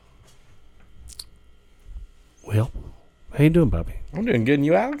How you doing, Bobby? I'm doing good. And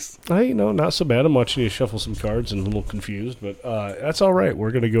you, Alex? Hey, not so bad. I'm watching you shuffle some cards and a little confused, but that's all right.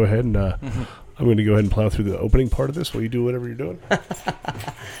 We're going to go ahead and I'm going to go ahead and plow through the opening part of this while you do whatever you're doing.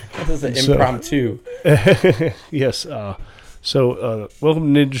 This is an impromptu. Yes. Welcome to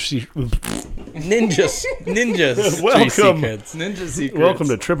Ninjas. Welcome. Ninja Secrets. Welcome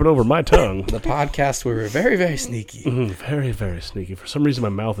to Tripping Over My Tongue. The podcast where we're very, very sneaky. Very, very sneaky. For some reason, my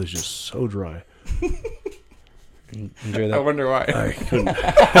mouth is just so dry. Enjoy that. I wonder why. I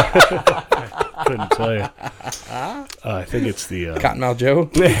couldn't tell you. I think it's the... Cottonmouth Joe.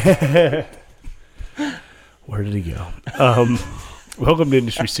 Where did he go? Welcome to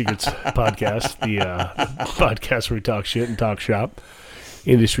Industry Secrets Podcast, the podcast where we talk shit and talk shop.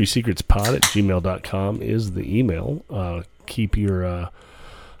 IndustrySecretsPod@gmail.com is the email. Keep your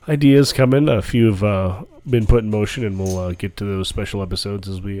ideas coming. A few have been put in motion, and we'll get to those special episodes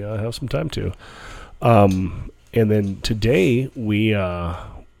as we have some time to. And then today, what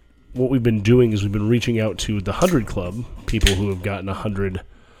we've been doing is we've been reaching out to the 100 Club, people who have gotten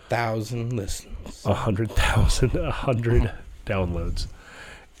 100,000 listens. 100,000 downloads.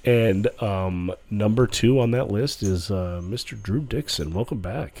 And number 2 on that list is Mr. Drew Dixon. Welcome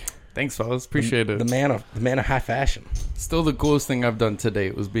back. Thanks, fellas. Appreciate it. The man of high fashion. Still the coolest thing I've done to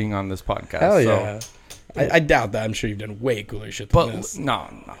date was being on this podcast. Hell yeah. I doubt that. I'm sure you've done way cooler shit than this. No.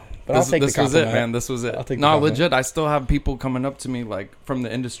 But I'll take this the was it, compliment. man. This was it. I'll take the No, compliment. legit. I still have people coming up to me like from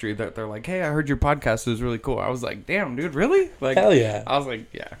the industry that they're like, "Hey, I heard your podcast is really cool." I was like, "Damn, dude, really?" Like, Hell yeah. I was like,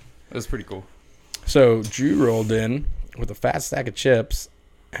 "Yeah, it was pretty cool." So Drew rolled in with a fat stack of chips,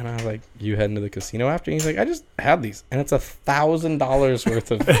 and I was like, "You heading to the casino after?" And he's like, "I just had these, and it's $1,000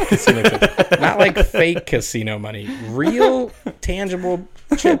 worth of casino chips, not like fake casino money, real tangible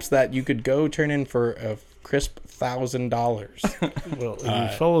chips that you could go turn in for a crisp $1,000." Well, if you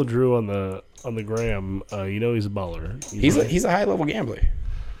follow Drew on the gram, you know he's a baller. He's a high level gambler,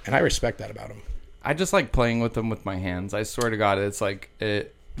 and I respect that about him. I just like playing with them with my hands. I swear to God, it's like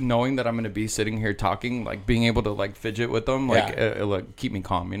knowing that I'm going to be sitting here talking, like being able to like fidget with them, like it'll like, keep me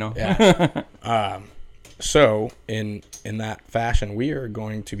calm, you know? Yeah. So in that fashion, we are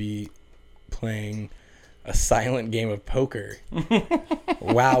going to be playing a silent game of poker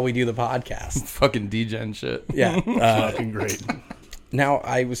while we do the podcast. Fucking degen shit. Yeah. fucking great. Now,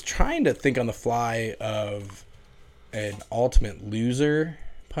 I was trying to think on the fly of an ultimate loser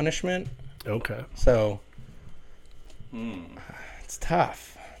punishment. Okay. So it's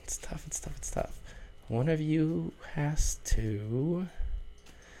tough. It's tough. One of you has to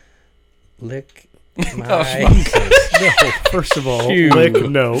lick my No, first of all, Shoot. lick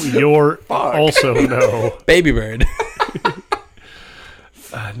no. You're also no. baby bird.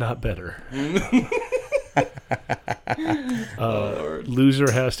 Not better.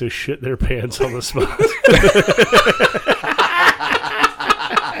 Loser has to shit their pants on the spot.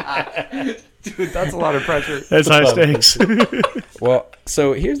 Dude, that's a lot of pressure. That's high stakes. Well,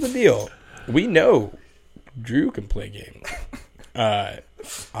 so here's the deal. We know Drew can play games. I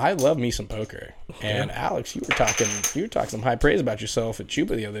love me some poker. And Alex, you were talking some high praise about yourself at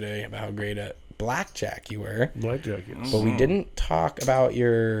Chupa the other day about how great at blackjack you were. Blackjack, yes. But we didn't talk about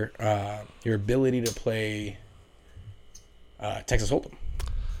your ability to play Texas Hold'em.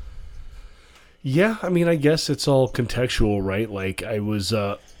 Yeah, I mean, I guess it's all contextual, right? Like, I was,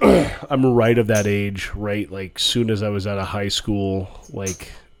 I'm right of that age, right? Like, soon as I was out of high school,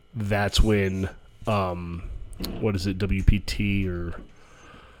 like, that's when, what is it, WPT or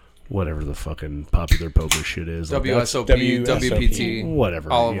whatever the fucking popular poker shit is. Like, WSOP, WPT,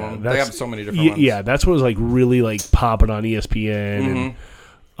 whatever. all of them. They have so many different ones. Yeah, that's what was, like, really, like, popping on ESPN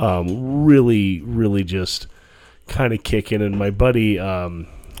and really, really just kind of kicking. And my buddy,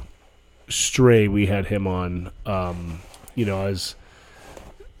 Stray, we had him on. I was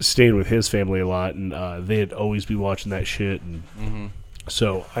staying with his family a lot, and they'd always be watching that shit. And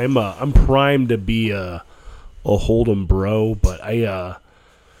so I'm primed to be a Hold'em bro, but I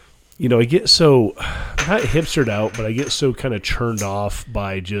get so not hipstered out, but I get so kind of churned off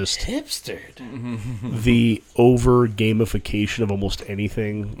by just the over gamification of almost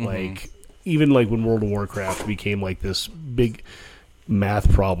anything. Like even like when World of Warcraft became like this big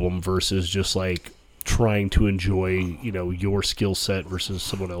math problem versus just like trying to enjoy, your skill set versus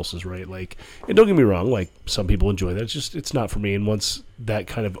someone else's, right? Like, and don't get me wrong, like some people enjoy that. It's not for me. And once that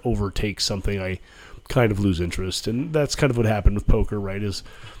kind of overtakes something, I kind of lose interest, and that's kind of what happened with poker, right? Is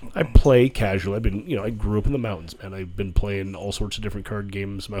I play casually. I've been, I grew up in the mountains, man. I've been playing all sorts of different card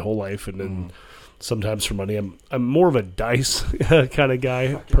games my whole life, and then sometimes for money. I'm more of a dice kind of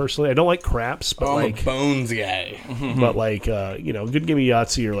guy personally. I don't like craps, but I'm a bones guy. but like good game of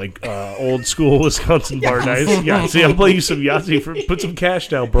Yahtzee or like old school Wisconsin bar dice. Yahtzee, I'll play you some Yahtzee. Put some cash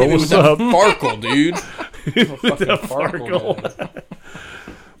down, bro. What's up? Farkle, dude. The Farkle.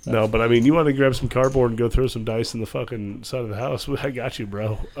 No, but I mean, you want to grab some cardboard and go throw some dice in the fucking side of the house? I got you,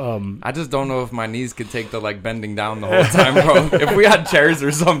 bro. I just don't know if my knees could take the like bending down the whole time, bro. If we had chairs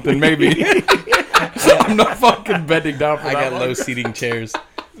or something, maybe. I'm not fucking bending down. For I that got low seating chairs.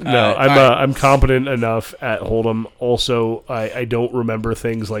 No, I'm competent enough at Hold'em. Also, I don't remember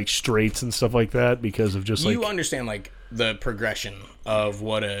things like straights and stuff like that because of just you understand like the progression of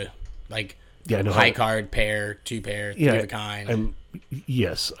what a no, high card, pair, two pair, three of a kind.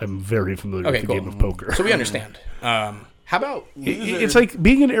 I'm very familiar with the game of poker. So we understand. How about it's like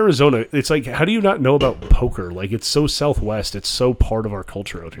being in Arizona. It's like, how do you not know about poker? Like, it's so Southwest. It's so part of our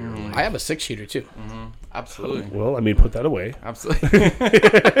culture out here. Like, I have a 6-shooter too. Absolutely. Well, I mean, put that away. Absolutely.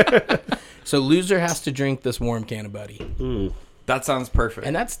 So loser has to drink this warm can of Buddy. That sounds perfect.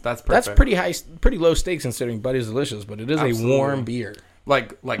 And that's perfect. That's pretty high, pretty low stakes considering Buddy's delicious, but it is a warm beer.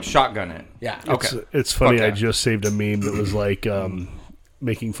 Like shotgun it. Yeah. Okay. It's funny. I just saved a meme that was like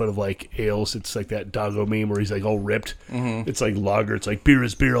making fun of like ales. It's like that doggo meme where he's like all ripped. It's like lager. It's like beer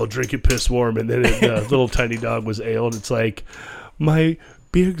is beer. I'll drink it piss warm. And then the little tiny dog was ale. And it's like, my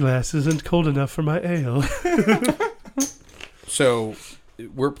beer glass isn't cold enough for my ale. So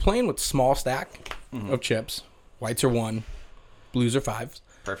we're playing with small stack of chips. Whites are 1, blues are 5s.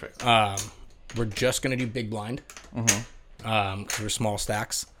 Perfect. We're just gonna do big blind. Because we're small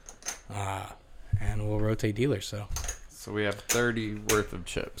stacks, and we'll rotate dealers. So we have 30 worth of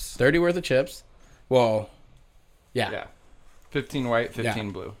chips. 30 worth of chips. Well, yeah. 15 white,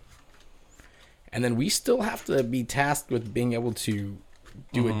 15 blue. And then we still have to be tasked with being able to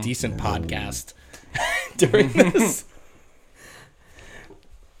do a decent podcast during this.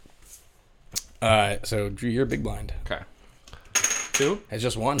 So Drew, you're big blind. Okay. 2? It's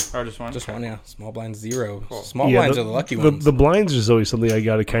just 1. Or just 1? Just okay. 1, yeah. Small blind 0. Cool. Small blinds are the lucky ones. The blinds is always something I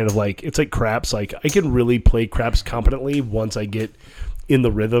got to kind of like. It's like craps. Like, I can really play craps competently once I get in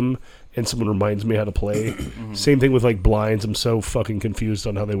the rhythm and someone reminds me how to play. Same thing with like blinds. I'm so fucking confused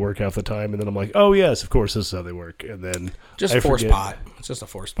on how they work half the time, and then I'm like, oh yes, of course this is how they work, and then just I force forget. pot. It's just a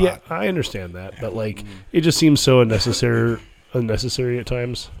force pot. Yeah, I understand that, but like it just seems so unnecessary at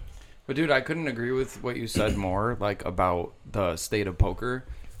times. But dude, I couldn't agree with what you said more like about the state of poker.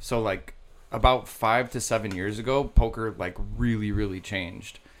 So like about 5 to 7 years ago, poker like really, really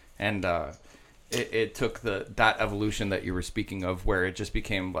changed, and it took that evolution that you were speaking of, where it just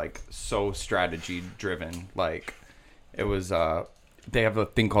became like so strategy driven. Like it was they have a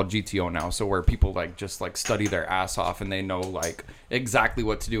thing called GTO now, so where people like just like study their ass off and they know like exactly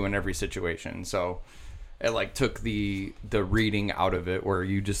what to do in every situation. So it like took the reading out of it, where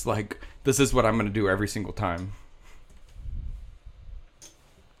you just like, this is what I'm gonna do every single time.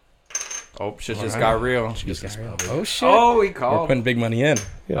 Oh, shit just got real. Jesus, Bobby. Oh shit! Oh, he We're called. putting big money in.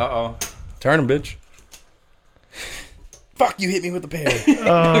 Uh-oh. Turn him, bitch. Fuck, you hit me with the pair. He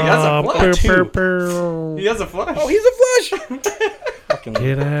has a flush. Purr. He has a flush. Oh, he's a flush. Fucking,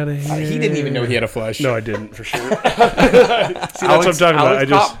 Get out of here. he didn't even know he had a flush. No, I didn't, for sure. See, that's what I'm talking about. I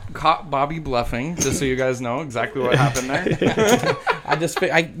just caught Bobby bluffing, just so you guys know exactly what happened there.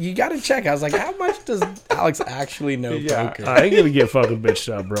 You got to check. I was like, how much does Alex actually know poker? I ain't gonna get fucking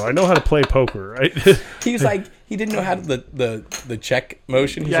bitched out, bro. I know how to play poker, right? He was like, he didn't know how to the check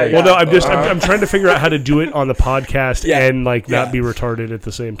motion. He's Yeah, like, Well, no, I'm trying to figure out how to do it on the podcast Yeah. and like not Yeah. be retarded at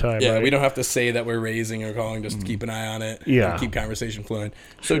the same time. yeah, right? we don't have to say that we're raising or calling. Just keep an eye on it. Yeah. and keep conversation flowing.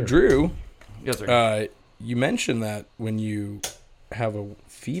 So, Drew, Yes, sir. you mentioned that when you have a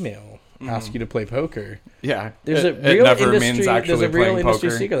female ask you to play poker, Yeah. there's It a real never industry. means actually There's a real playing industry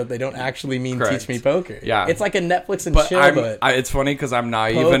poker. secret that they don't actually mean Correct. teach me poker. Yeah. it's like a Netflix and But chill. it's funny because I'm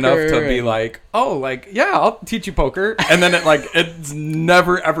naive enough to Poker be and- like, oh, like, yeah, I'll teach you poker. And then it's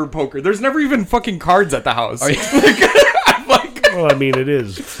never, ever poker. There's never even fucking cards at the house. I'm like, Well, I mean, it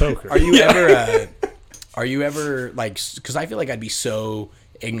is poker. Are you ever? Are you ever like? Because I feel like I'd be so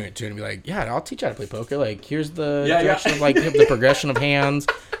ignorant to it and be like, yeah, I'll teach you how to play poker. Like, here's the direction of like the progression of hands,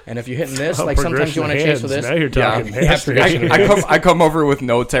 and if you're hitting this, like sometimes you want to chase with this. Now you're talking Yeah, hands progression of hands. I come over with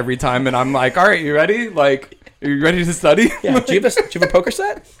notes every time, and I'm like, all right, you ready? Like, are you ready to study? Yeah, do you have a poker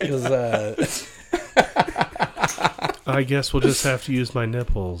set? 'Cause, I guess we'll just have to use my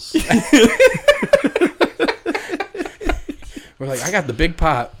nipples. we're like, I got the big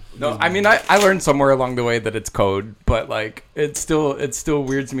pot. No, I mean I learned somewhere along the way that it's code, but like it still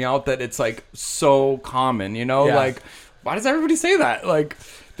weirds me out that it's like so common, you know? Yeah. Like why does everybody say that? Like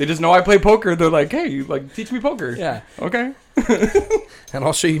they just know I play poker. They're like, "Hey, like teach me poker." Yeah. Okay. And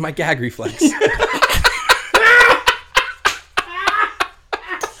I'll show you my gag reflex.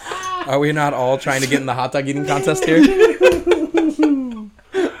 Are we not all trying to get in the hot dog eating contest here?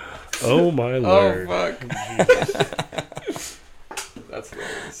 Oh my lord! Oh fuck. That's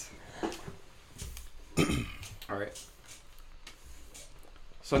hilarious. All right.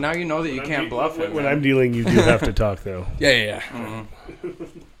 So now you know that you can't bluff him. When man. I'm dealing, you do have to talk though. Yeah. Mhm.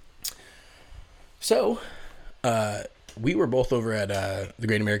 So, we were both over at the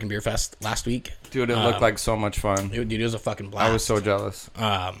Great American Beer Fest last week. Dude, it looked like so much fun. Dude, it was a fucking blast. I was so jealous.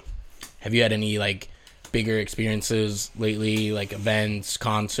 Have you had any like bigger experiences lately, like events,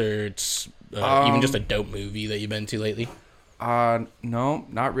 concerts, even just a dope movie that you've been to lately? No,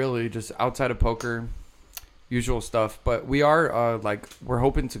 not really. Just outside of poker, usual stuff. But we are we're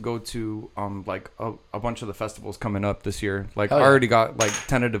hoping to go to like a bunch of the festivals coming up this year. Like Hell I yeah. already got like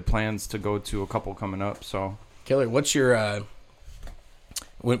tentative plans to go to a couple coming up. So Killer, what's your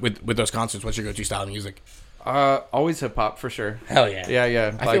with those concerts? What's your go-to style of music? always hip hop for sure. Hell yeah,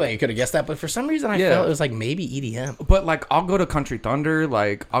 Yeah. I feel like you could have guessed that, but for some reason I Yeah. felt it was like maybe EDM. But like I'll go to Country Thunder.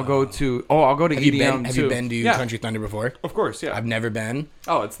 Like I'll go to EDM Have too. you been to Yeah, Country Thunder before? of course. Yeah. I've never been,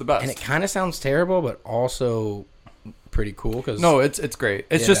 Oh, it's the best. and it kind of sounds terrible, but also pretty cool. Cause No, it's great.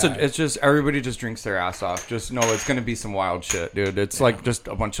 It's Yeah. just everybody just drinks their ass off. Just know it's gonna be some wild shit, dude. It's like just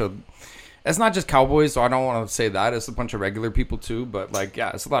a bunch of. It's not just cowboys, so I don't want to say that. It's a bunch of regular people too, but like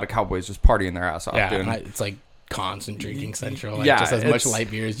yeah, it's a lot of cowboys just partying their ass off, yeah, dude. it's like constant drinking central. Like Yeah, just as much it's- light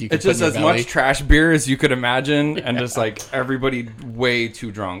beer as you can. It's just put in as your belly. much trash beer as you could imagine, and just like everybody way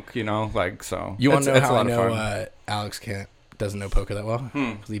too drunk, you know, like so. You want to know it's a how I lot of know fun. Alex doesn't know poker that well?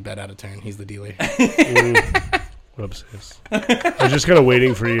 Because he bet out of turn. He's the dealer. Whoops. I was just kind of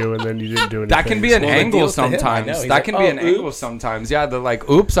waiting for you, and then you didn't do anything. That can be an Well, the angle deal's to him, I know. sometimes. He's That like, can be "Oh, an angle oops." sometimes. Yeah, they're like,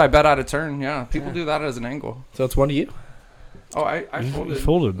 "Oops, I bet out of turn." Yeah, people do that as an angle. So it's one to you. Oh, I You folded.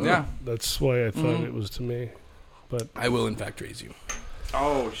 folded. Yeah. That's why I thought it was to me. But I will in fact raise you.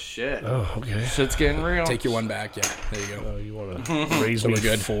 Oh shit. oh, okay. Shit's getting real. Take your one back. Yeah, there you go. Oh, you want to raise So me we're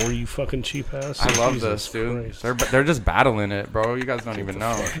good. for you fucking cheap ass? I love Jesus this, dude. Christ. They're just battling it, bro. You guys don't even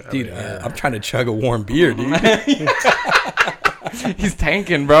know. Dude, I'm trying to chug a warm beer, dude. He's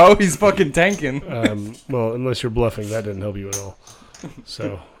tanking, bro. He's fucking tanking. Well, unless you're bluffing, that didn't help you at all.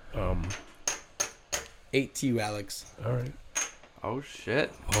 So, 8 to you, Alex. all right. Oh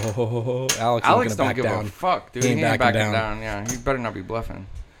shit. Oh, Alex Alex ain't don't gonna give back down. a fuck, dude. He He ain't ain't backing backing down. down. Yeah, he better not be bluffing.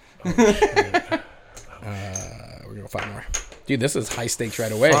 We're gonna find more. Dude, this is high stakes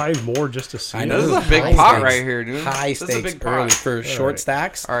right away. 5 more just to see. I know. This is This a big high pot stakes. right here, dude. High This is a stakes big early pot. for short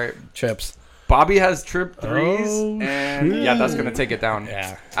stacks. All right. Chips. Bobby has trip threes, Oh, and shit. yeah, that's gonna take it down.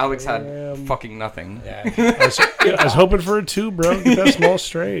 Yeah. Alex had Damn. fucking nothing. Yeah. I was hoping for a 2, bro. Get that small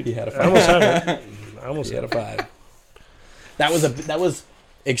straight. He had a I almost had it. I almost He had had a it. 5. That was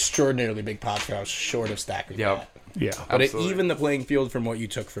extraordinarily big pot for how short of stack we Yep. got. Yeah. But it Absolutely. evened the playing field from what you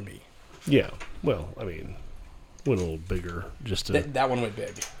took from me. Yeah. Well, I mean, went a little bigger just to. That one went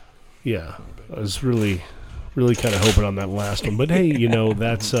big. Yeah. I was really kind of hoping on that last one. But hey, you know,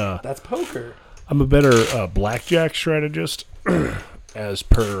 that's. That's poker. I'm a better blackjack strategist, as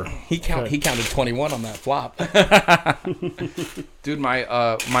per. He counted 21 on that flop. Dude,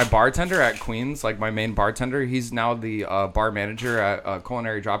 my bartender at Queens, like my main bartender, he's now the bar manager at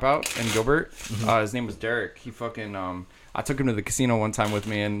Culinary Dropout in Gilbert. His name was Derek. He fucking I took him to the casino one time with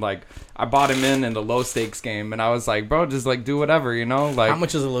me, and like I bought him in the low stakes game, and I was like, bro, just like do whatever, you know? Like How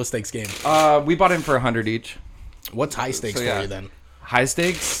much is a low stakes game? we bought him for 100 each. What's high stakes So, for yeah. you then? High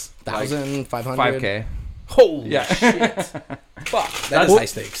stakes, 1,000, 500? 5K. Holy Yeah. shit. Fuck. That's Well, high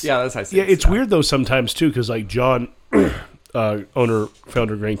stakes. Yeah, that's high stakes. Yeah, it's weird though sometimes too, because like John, owner,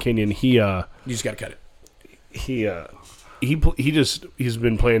 founder of Grand Canyon, You just gotta cut it. he's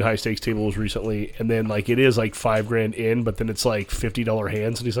been playing high stakes tables recently, and then like it is like $5,000 in, but then it's like $50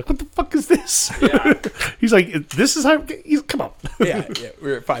 hands, and he's like, "What the fuck is this?" Yeah. He's like, "This is how." Come on. Yeah,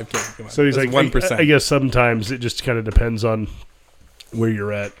 we're at 5K. Come on. So he's That's like, 1%. I guess sometimes it just kind of depends on where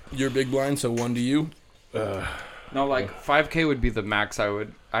you're at. You're big blind, so 1 to you. No, like 5K would be the max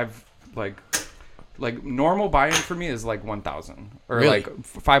I've like normal buy-in for me is like 1,000 or Really? like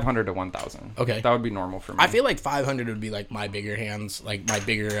 500 to 1,000. Okay. That would be normal for me. I feel like 500 would be like my bigger hands, like my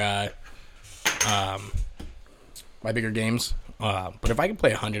bigger games. But if I could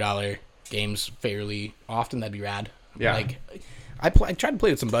play $100 games fairly often, that'd be rad. Yeah. Like I tried to play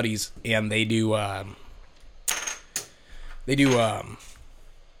with some buddies, and they do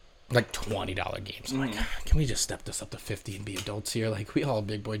like $20 games. I'm like, can we just step this up to 50 and be adults here? Like, we all have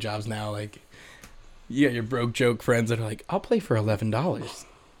big boy jobs now. Like, you got your broke joke friends that are like, I'll play for $11.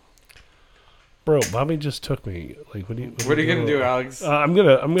 Bro, Bobby just took me. Like, what are you gonna do, Alex? I'm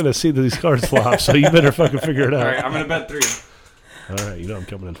gonna see these cards flop. So you better fucking figure it out. All right, I'm gonna bet 3. All right, you know I'm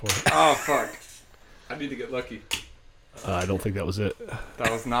coming in for it. Oh fuck! I need to get lucky. I don't think that was it.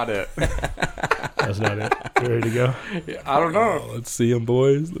 That was not it. That's not it. You ready to go? I don't know. Oh, let's see them,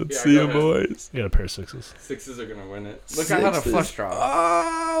 boys. Let's Yeah, see go them, ahead. boys. You got a pair of 6s. 6s are gonna win it. Look, I had a flush draw.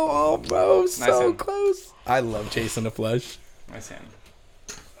 Oh, almost. Nice So hand. close. I love chasing a flush. Nice hand.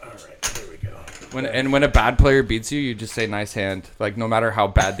 All right, here we go. When a bad player beats you, you just say nice hand. Like no matter how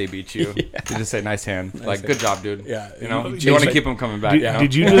bad they beat you, you just say nice hand. Like hand. good job, dude. Yeah. You know, You you want to chase- keep them coming back.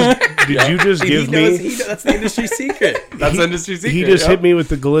 Did, you know? did you just give me? That's the industry secret. That's industry secret. He just yep. hit me with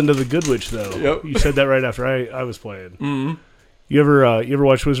the Glinda the Good Witch, though. Yep. You said that right after I was playing. Mhm. You ever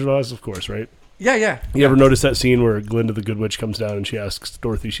watch Wizard of Oz? Of course, right? Yeah, yeah. You ever notice that scene where Glinda the Good Witch comes down and she asks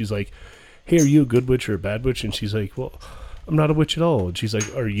Dorothy, she's like, "Hey, are you a good witch or a bad witch?" And she's like, "Well, I'm not a witch at all." And she's like,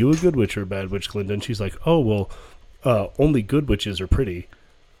 "Are you a good witch or a bad witch, Glinda?" And she's like, "Oh, well, only good witches are pretty."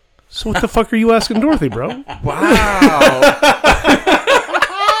 So what the fuck are you asking Dorothy, bro? Wow.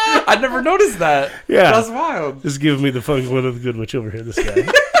 I never noticed that. Yeah. That's wild. Just giving me the fucking Glinda the Good Witch over here, this guy.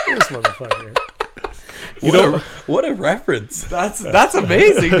 This motherfucker. What a reference. That's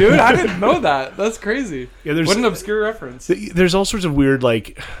amazing, dude. I didn't know that. That's crazy. Yeah, there's What an obscure reference. there's all sorts of weird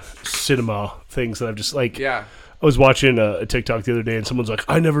like cinema things that I've just like. Yeah. I was watching a TikTok the other day, and someone's like,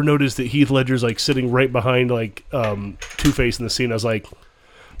 "I never noticed that Heath Ledger's like sitting right behind like Two-Face in the scene." I was like,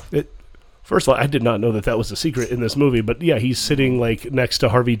 first of all, I did not know that was the secret in this movie, but yeah, he's sitting like next to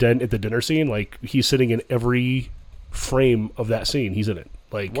Harvey Dent at the dinner scene. Like he's sitting in every frame of that scene. He's in it.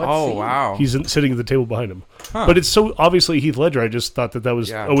 Like Oh wow. he's sitting at the table behind him. But it's so obviously Heath Ledger. I just thought that was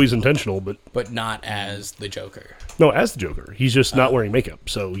Yeah. always intentional, but not as the Joker. no, as the Joker, he's just not wearing makeup,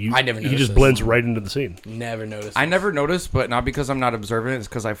 so I never he noticed just this. blends right into the scene. Never noticed. I never noticed, but not because I'm not observant. It's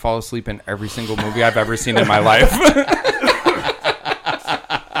because I fall asleep in every single movie I've ever seen in my life.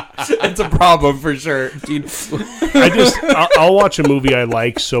 It's a problem for sure. Dude. I'll watch a movie I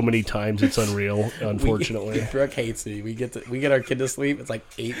like so many times it's unreal. Unfortunately, Brooke hates me. We get our kid to sleep. It's like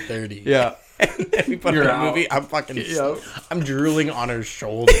 8:30. Yeah. And we put You're on a out. movie. I'm fucking. Yep. I'm drooling on her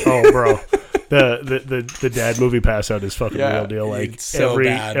shoulder. oh bro, the dad movie pass out is fucking Yeah, real deal. Like it's so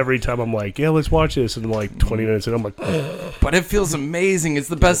bad. every time I'm like, yeah, let's watch this, and I'm like 20 minutes, and I'm like, But it feels amazing. It's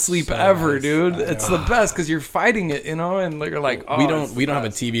the best sleep so ever, nice. dude. It's the best because you're fighting it, you know, and you're like, oh, we it's don't the have a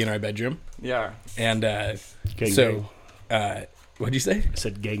best. TV in our bedroom. Yeah. And gang, so, gang. what'd you say? I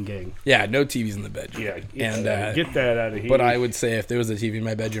said gang gang. Yeah, no TVs in the bedroom. Yeah, and get that out of here. but I would say if there was a TV in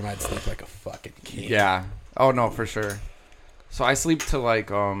my bedroom, I'd sleep like a fucking king. Yeah. Oh no, for sure. So I sleep to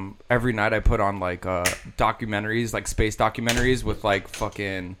like every night I put on like documentaries, like space documentaries with like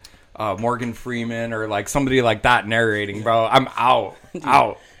fucking Morgan Freeman or like somebody like that narrating, bro. I'm out.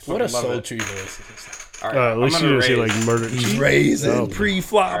 Out. What a Fucking love it. sultry voice. All right, at least I'm you gonna didn't say raise like murder. He's raising Oh.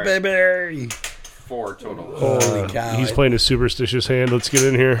 pre-flop, All right. baby. 4 total. Holy cow. He's playing a superstitious hand. Let's get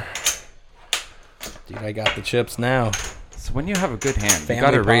in here. Dude, I got the chips now. So when you have a good hand, Family you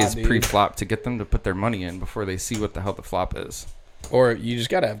gotta pot, raise dude. pre-flop to get them to put their money in before they see what the hell the flop is. Or you just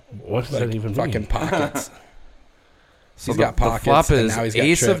gotta What does like, that even fucking mean? pockets. So He's got pockets, flop and is now he's got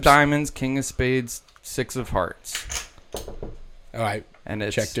ace of trips. diamonds, king of spades, 6 of hearts, Oh, I and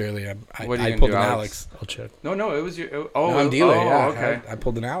it's checked earlier. What are you I gonna pulled do, an Alex? Alex. I'll check. No, it was your. No, Oh, I'm dealer. oh, Yeah, okay. I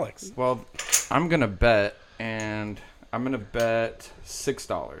pulled an Alex. Well, I'm gonna bet, and I'm gonna bet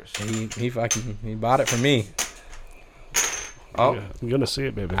 $6. And he bought it for me. Oh, Yeah, I'm gonna see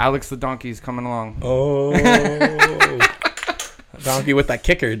it, baby. Alex the donkey's coming along. Oh, donkey with that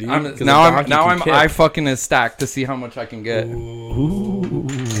kicker, dude. 'Cause a Now donkey I'm can kick. eye fucking his stack to see how much I can get. Ooh.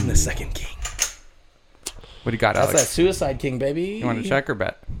 And the second king. What do you got, That's Alex? that suicide king, baby. You want to check or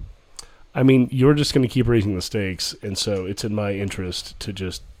bet? I mean, you're just gonna keep raising the stakes, and so it's in my interest to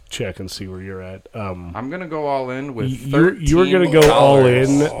just check and see where you're at. I'm gonna go all in with You were gonna go all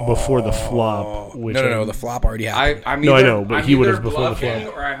in before the flop. Which No. The flop already happened. I'm No, I either, know, but I'm he would've either before the bluffing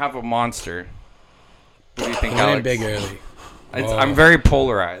flop. or I have a monster. What do you think, Went in Alex? big early. I'm very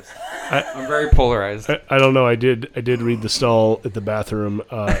polarized. I'm very polarized. I don't know. I did read the stall at the bathroom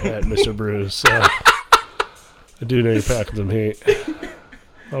at Mr. Brews. So I do know you're packing some heat.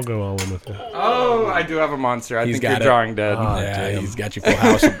 I'll go all in with it. Oh, I do have a monster. I He's think got you're it. drawing dead. Ah, Yeah, damn. he's got you full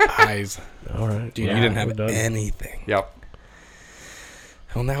house of eyes. All right, Dude, Yeah, you didn't we're have done. anything. Yep.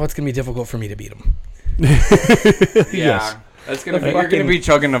 Well, now it's going to be difficult for me to beat him. Yeah. Yes. That's gonna The be. You're gonna fucking be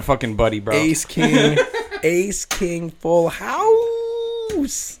chugging a fucking buddy, bro. Ace, king, full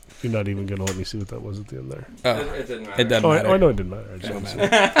house. You're not even gonna let me see what that was at the end there. Oh, It didn't matter. it doesn't Oh, matter. I know it didn't matter. I just Doesn't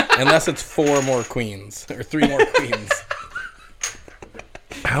wanted to matter. Unless it's 4 more queens or 3 more queens. see.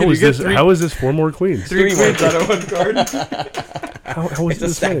 How you is get this? 3 How is this 4 more queens? 3 more queens out of 1 card. How is It's a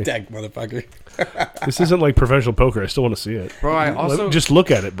this stack funny? deck, motherfucker. This isn't like professional poker. I still want to see it. Bro, I also... Just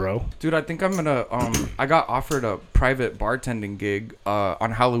look at it, bro. Dude, I think I'm gonna I got offered a private bartending gig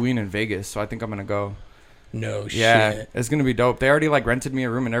on Halloween in Vegas, so I think I'm gonna go. No Yeah, shit. it's gonna be dope. They already like rented me a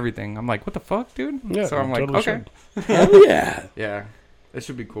room and everything. I'm like, what the fuck, dude? Yeah, so I'm like, totally okay, should. Hell yeah. yeah, it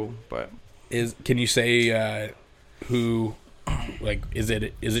should be cool. But Can you say who? Like, is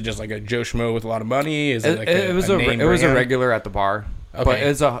it just like a Joe Schmo with a lot of money? Is it like it was a name it was a brand? regular at the bar. But Okay.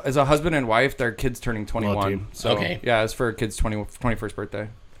 as a husband and wife, their kid's turning 21. team. So Okay. yeah, it's for a kid's 21st birthday.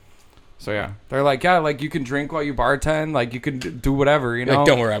 So yeah, they're like, yeah, like you can drink while you bartend, like you can do whatever, you know. Like,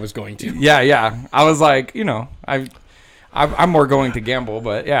 don't worry, I was going to. Yeah. I was like, you know, I'm more going to gamble,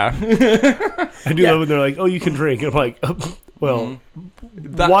 but yeah. I do love when they're like, "Oh, you can drink." And I'm like, "Well,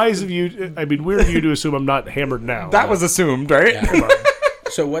 That- wise of you. I mean, weird of you to assume I'm not hammered now." That was assumed, right? Yeah.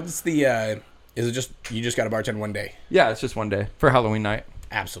 So what's the? Is it just you just got to bartend one day? Yeah, it's just one day for Halloween night.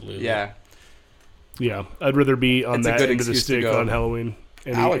 Absolutely. Yeah. Yeah, I'd rather be on It's a that good end of the excuse to stick go. on Halloween.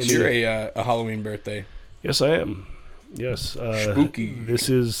 Alex, you're a Halloween birthday. Yes, I am. Yes. Spooky. This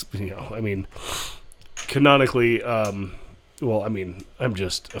is, I mean, canonically, well, I mean, I'm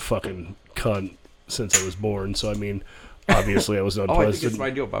just a fucking cunt since I was born. So, I mean, obviously I was an Oh, I think unpleasant. it's my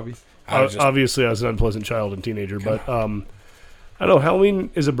deal, Bobby. Obviously I was an unpleasant child and teenager. But, I don't know,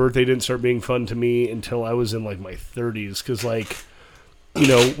 Halloween as a birthday didn't start being fun to me until I was in, like, my 30s. Because, like, you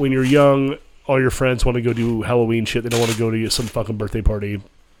know, when you're young, all your friends want to go do Halloween shit. They don't want to go to some fucking birthday party.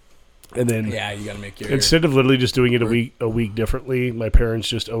 And then Yeah, you got to make your. instead of literally just doing it a week differently, my parents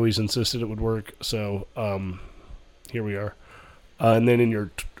just always insisted it would work. So here we are. And then in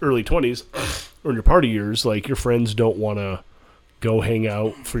your early 20s or in your party years, like your friends don't want to go hang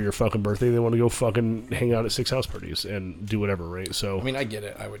out for your fucking birthday. They want to go fucking hang out at 6 house parties and do whatever, right? So I mean, I get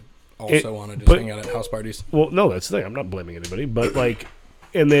it. I would also want to just but- hang out at house parties. well, no, that's the thing. I'm not blaming anybody, but like,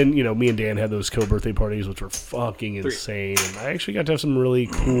 and then you know, me and Dan had those co-birthday parties, which were fucking insane. And I actually got to have some really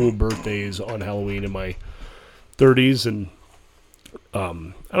cool birthdays on Halloween in my 30s, and I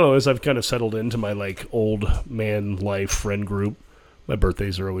don't know. As I've kind of settled into my like old man life friend group, my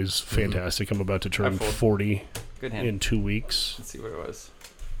birthdays are always fantastic. I'm about to turn fold. 40 Good hand. in 2 weeks. Let's see what it was.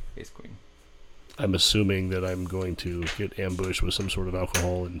 Ace Queen. I'm assuming that I'm going to get ambushed with some sort of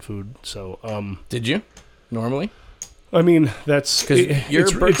alcohol and food. So, Did you normally? I mean, that's Because your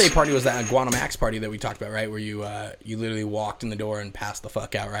it's- birthday it's- party was that Guanamax party that we talked about, right? Where you you literally walked in the door and passed the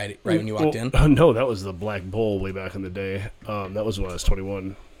fuck out, right when you walked in. No, that was the Black Bull way back in the day. That was when I was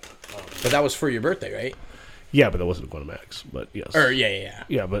 21. But that was for your birthday, right? Yeah, but that wasn't Guanamax. But yes. Yeah.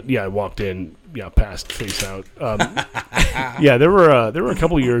 Yeah, but yeah, I walked in, passed face out. Yeah, there were a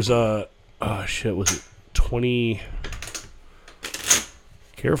couple years. Shit, was it 20?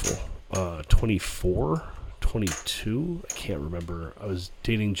 Careful, 24, 22. I can't remember. I was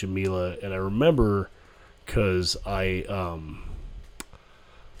dating Jamila, and I remember because I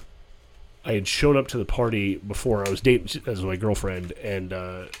had shown up to the party before I was dating as my girlfriend, and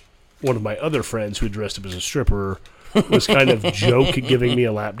one of my other friends who dressed up as a stripper was kind of joke giving me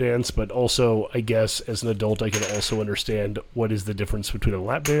a lap dance, but also I guess as an adult I can also understand what is the difference between a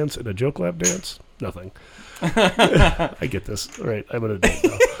lap dance and a joke lap dance. Nothing. I get this. All right, I'm an adult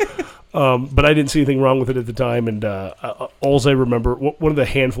now. But I didn't see anything wrong with it at the time, and all I remember, one of the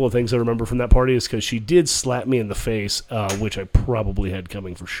handful of things I remember from that party is because she did slap me in the face, which I probably had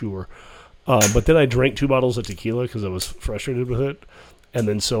coming for sure. But then I drank 2 bottles of tequila because I was frustrated with it. And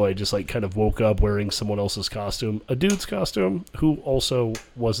then so I just like kind of woke up wearing someone else's costume, a dude's costume, who also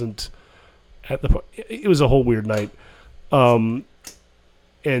wasn't at the party. It was a whole weird night.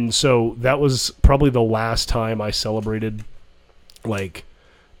 And so that was probably the last time I celebrated like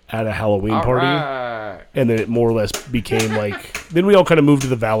at a Halloween All party. right. And then it more or less became like, then we all kind of moved to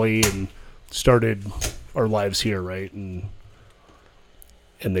the valley and started our lives here, right?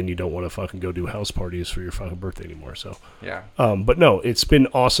 And then you don't want to fucking go do house parties for your fucking birthday anymore. So, Yeah. but no, it's been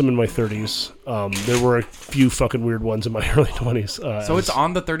awesome in my 30s. There were a few fucking weird ones in my early 20s. So it's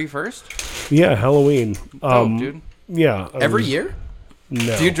on the 31st? Yeah, Halloween. Dope, dude. Yeah. Every year?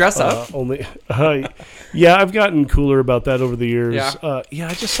 No. Do you dress up? Only. Yeah, I've gotten cooler about that over the years. Yeah. Yeah,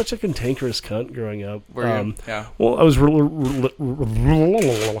 I'm just such a cantankerous cunt growing up. Were you? Yeah. Well, I was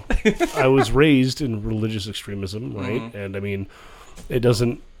I was raised in religious extremism, right? Mm-hmm. And I mean, it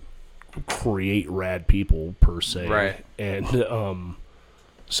doesn't create rad people per se, Right. And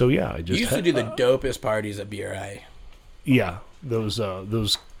so yeah, I You just used to do the dopest parties at BRI. yeah those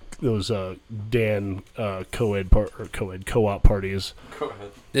those Dan co-op parties. Go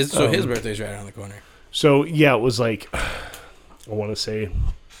ahead. His birthday's right around the corner. So yeah, it was like I want to say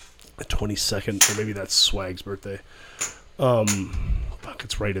the 22nd, or maybe that's Swag's birthday. Fuck,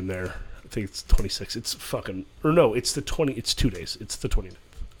 it's right in there. I think it's 26. It's fucking, or no, it's the 20. It's 2 days. It's the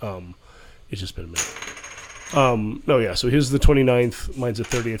 29th. It's just been a minute. No, yeah. So his is the 29th, mine's the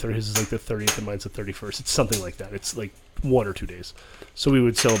 30th, or his is like the 30th, and mine's the 31st. It's something like that. It's like 1 or 2 days. So we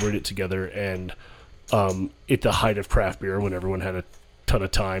would celebrate it together, and at the height of craft beer, when everyone had a ton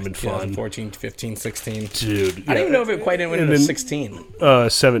of time and fun. 14, 15, 16. Dude, I don't even know if it quite went into 16.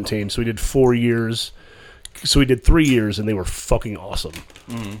 17. So we did 4 years. So we did 3 years, and they were fucking awesome.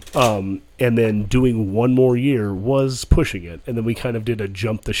 And then doing 1 more year was pushing it. And then we kind of did a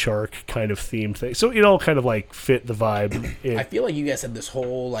jump the shark kind of theme thing. So it all kind of like fit the vibe. I feel like you guys had this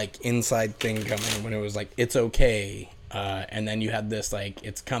whole like inside thing coming when it was like, it's okay. And then you had this like,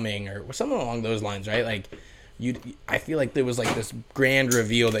 it's coming or something along those lines, right? Like I feel like there was like this grand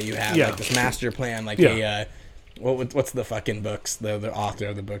reveal that you had, like this master plan, like what's the fucking books? The author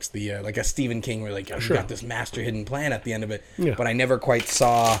of the books, like a Stephen King, where like you got this master hidden plan at the end of it, but I never quite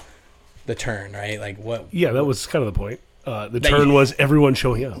saw the turn, right? Like what? Yeah, that was kind of the point. The turn was everyone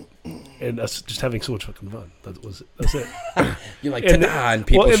showing up and us just having so much fucking fun. That's it. You're like, and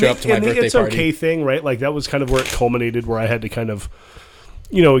people show up to my birthday it's party. Okay thing, right? Like that was kind of where it culminated, where I had to kind of,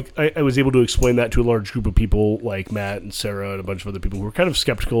 you know, I was able to explain that to a large group of people like Matt and Sarah and a bunch of other people who were kind of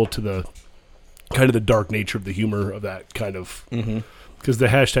skeptical to the kind of the dark nature of the humor of that kind of, because the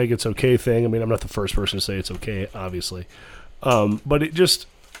hashtag it's okay thing, I mean, I'm not the first person to say it's okay, obviously. But it just,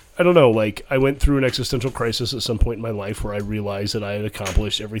 I don't know, like I went through an existential crisis at some point in my life where I realized that I had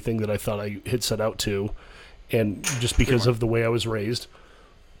accomplished everything that I thought I had set out to. And just because of the way I was raised,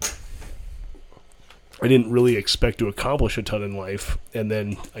 I didn't really expect to accomplish a ton in life. And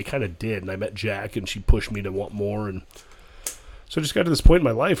then I kind of did. And I met Jack and she pushed me to want more. And so I just got to this point in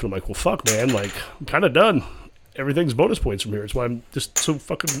my life and I'm like, well, fuck, man, like I'm kind of done. Everything's bonus points from here. It's why I'm just so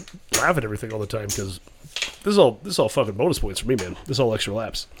fucking laugh at everything all the time, because this is all fucking bonus points for me, man. This is all extra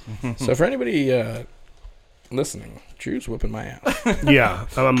laps. So for anybody listening, Drew's whipping my ass. Yeah,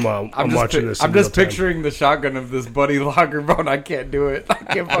 I'm watching this. I'm just picturing the shotgun of this Buddy Lager bone. I can't do it. I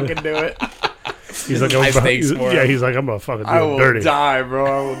can't fucking do it. He's like, he's like, I'm gonna fucking do I it will dirty. Die, bro.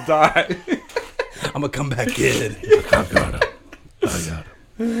 I will die. I'm a comeback kid. I got him.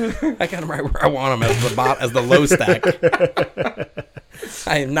 I got him right where I want him as the low stack.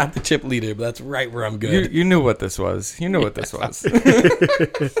 I am not the chip leader, but that's right where I'm good. You knew what this was. You knew what this was.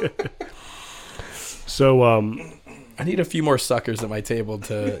 So I need a few more suckers at my table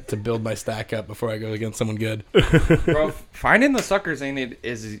to build my stack up before I go against someone good. Bro, finding the suckers ain't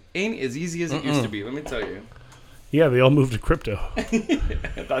as easy as it used to be. Let me tell you. Yeah, they all moved to crypto.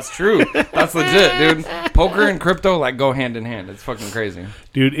 That's true. That's legit, dude. Poker and crypto like go hand in hand. It's fucking crazy.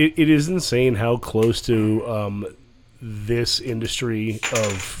 Dude, it is insane how close to this industry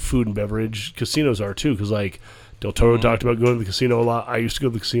of food and beverage casinos are too. Because like Del Toro talked about going to the casino a lot. I used to go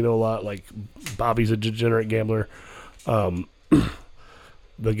to the casino a lot. Like Bobby's a degenerate gambler. The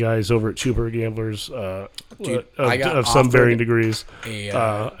guys over at Chuper Gamblers Dude, of some varying degrees.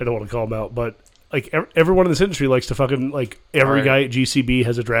 I don't want to call them out, but like everyone in this industry likes to fucking like every guy at GCB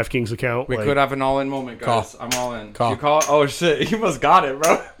has a DraftKings account. We could have an all-in moment, guys. Call. I'm all in. Call. You call? Oh shit! You must got it,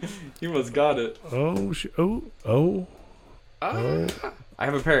 bro. You must got it. I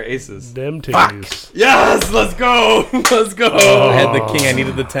have a pair of aces. Them titties. Yes, let's go. Let's go. I had the king. I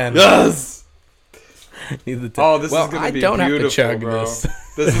needed the 10. Yes. Needed the 10. Oh, this is gonna be don't beautiful, have to chug bro. this.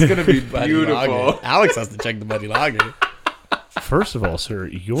 This is gonna be Buddy beautiful. Lager. Alex has to chug the Buddy Lager. First of all, sir,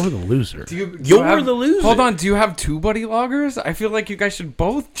 you're the loser. You're the loser. Hold on. Do you have 2 Buddy Lagers? I feel like you guys should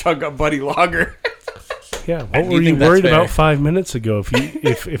both chug a Buddy Lager. Yeah, what were you worried about 5 minutes ago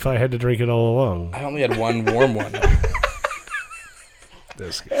if I had to drink it all along? I only had one warm one.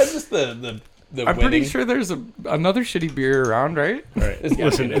 This guy. It's just the I'm pretty sure there's another shitty beer around, right? All right.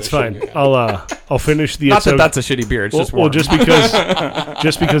 Listen, it's fine. I'll finish the. Not that that's a shitty beer. It's just warm. Well, just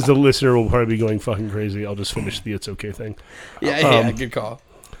because the listener will probably be going fucking crazy, I'll just finish the "it's okay" thing. Yeah, good call.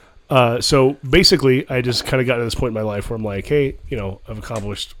 So basically, I just kind of got to this point in my life where I'm like, hey, you know, I've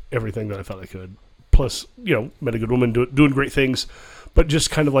accomplished everything that I thought I could. Plus, you know, met a good woman, doing great things, but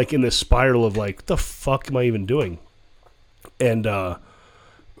just kind of like in this spiral of like, the fuck am I even doing? And I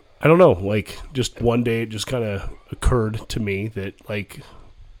don't know, like just one day it just kind of occurred to me that like,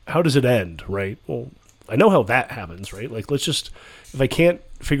 how does it end, right? Well, I know how that happens, right? Like, let's just, if I can't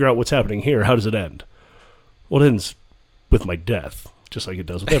figure out what's happening here, how does it end? Well, it ends with my death. just like it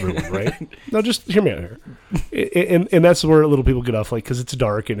does with everyone, right? No, just hear me out here. And that's where little people get off, like, because it's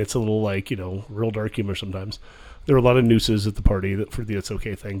dark and it's a little, like, real dark humor sometimes. There are a lot of nooses at the party for the It's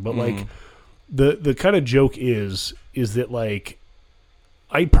Okay thing. But, like, the kind of joke is that, like,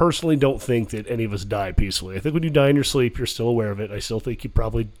 I personally don't think that any of us die peacefully. I think when you die in your sleep, you're still aware of it. I still think you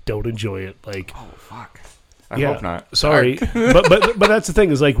probably don't enjoy it. Like, oh, fuck. I hope not. Sorry. but that's the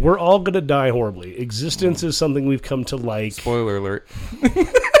thing is, like, we're all going to die horribly. Existence is something we've come to like. Spoiler alert.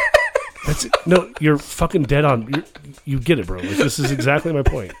 That's it. No, you're fucking dead on. You get it, bro. Like, this is exactly my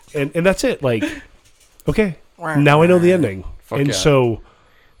point. And that's it. Like, okay, now I know the ending. So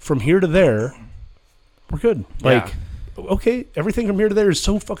from here to there, we're good. Like, okay, everything from here to there is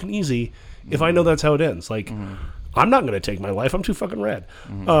so fucking easy if I know that's how it ends. Like, I'm not going to take my life. I'm too fucking rad.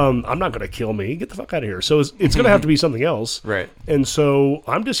 I'm not going to kill me. Get the fuck out of here. So it's going to have to be something else. Right. And so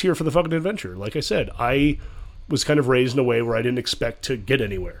I'm just here for the fucking adventure. Like I said, I was kind of raised in a way where I didn't expect to get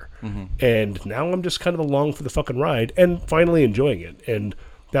anywhere. And now I'm just kind of along for the fucking ride and finally enjoying it. And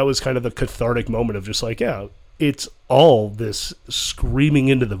that was kind of the cathartic moment of just like, yeah, it's all this screaming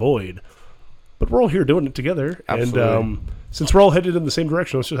into the void. But we're all here doing it together. Absolutely. And since we're all headed in the same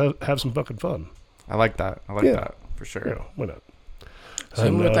direction, let's just have some fucking fun. I like that. I like that for sure. Yeah, why not?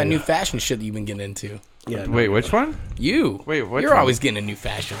 Same with that new fashion shit that you've been getting into. Yeah. Wait, which one? You. Wait, what? You're always getting a new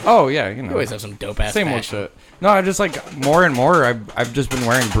fashion. Oh yeah, you You always have some dope ass same old fashion. shit. No, I just like more and more. I've just been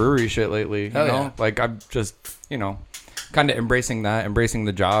wearing brewery shit lately. You Hell know, yeah. like I'm just kind of embracing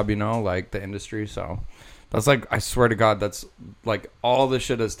the job. Like the industry. So that's like I swear to God, that's like all this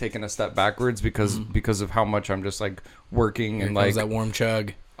shit has taken a step backwards because of how much I'm just like working Here and comes like that warm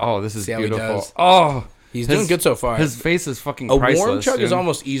chug. oh this is See how he beautiful. does? Oh, He's doing good so far. His face is fucking A priceless. warm chug is dude.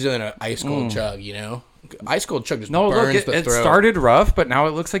 almost easier than an ice cold chug, you know? Ice cold chug just No, burns look, the it throat. started rough, but now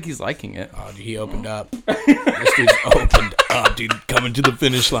it looks like he's liking it. Oh, dude, he opened up. This dude's opened up, dude. Coming to the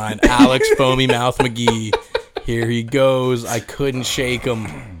finish line. Alex Foamy Mouth McGee. Here he goes. I couldn't shake him.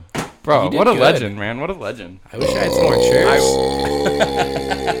 Bro, You did what a good. legend, man. What a legend. I wish I had some more chairs.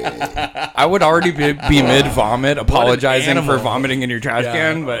 I would already be mid-vomit apologizing for animal. vomiting in your trash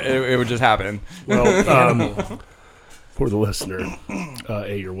can, but it would just happen. Well, for the listener,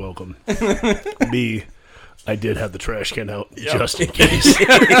 A, you're welcome. B, I did have the trash can out just in case.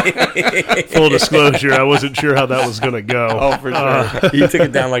 Full disclosure, I wasn't sure how that was going to go. Oh, for sure. He took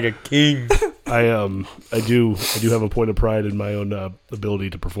it down like a king. I do have a point of pride in my own ability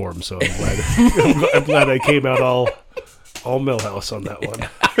to perform, so I'm glad I came out all Millhouse on that one.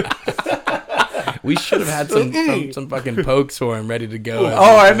 We should have had some fucking pokes for him ready to go.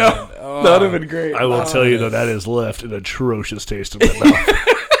 Oh, I know. That would have been great. I will tell you though, that has left an atrocious taste in my mouth.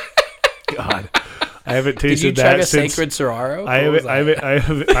 God, I haven't Did you tasted chug that a since. Sacred Soraro?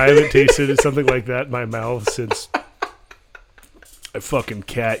 I haven't tasted something like that in my mouth since a fucking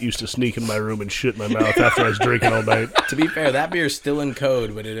cat used to sneak in my room and shit in my mouth after I was drinking all night. To be fair, that beer's still in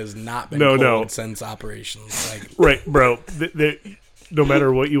code, but it has not been cold since operations. Like, Right, bro. No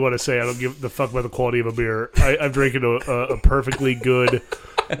matter what you want to say, I don't give the fuck about the quality of a beer. I've drinking a perfectly good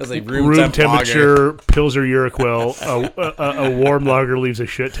it was like room temp temperature Pilsner Urquell. A warm lager leaves a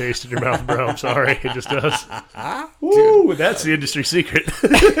shit taste in your mouth, bro. I'm sorry, it just does. Woo, that's the industry secret.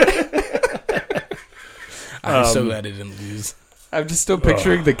 I'm so glad it didn't lose. I'm just still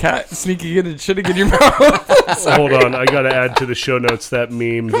picturing the cat sneaking in and shitting in your mouth. Hold on, I got to add to the show notes that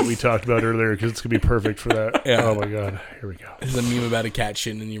meme that we talked about earlier because it's gonna be perfect for that. Yeah. Oh my god, here we go. There's a meme about a cat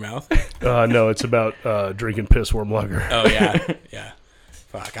shitting in your mouth. No, it's about drinking piss warm lager. Oh, yeah. Yeah.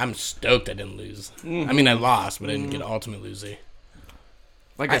 Fuck, I'm stoked I didn't lose. I mean, I lost, but I didn't get ultimate loser.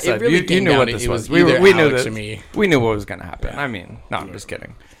 Like I It said, really you came knew down what to- this it was. was We either knew Alex that. or me. We knew what was going to happen. Yeah. I mean, no, I'm just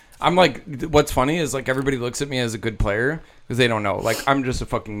kidding. I'm like, what's funny is like everybody looks at me as a good player because they don't know. Like, I'm just a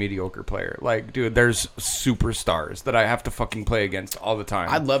fucking mediocre player. Like, dude, there's superstars that I have to fucking play against all the time.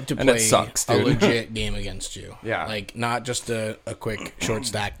 I'd love to and play it sucks, a dude. legit game against you. Yeah. Like, not just a quick short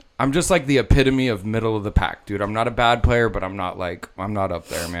stack. I'm just like the epitome of middle of the pack, dude. I'm not a bad player, but I'm not up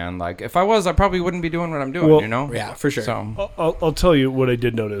there, man. Like, if I was, I probably wouldn't be doing what I'm doing, Well, you know? Yeah, for sure. So, I'll tell you what I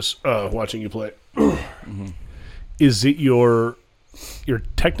did notice watching you play. Is that you're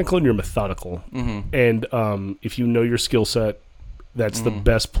technical and you're methodical, and if you know your skill set, that's the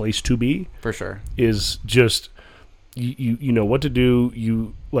best place to be. for sure. Is just you know what to do.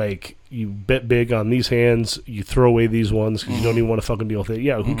 You bet big on these hands. You throw away these ones because you don't even want to fucking deal with it.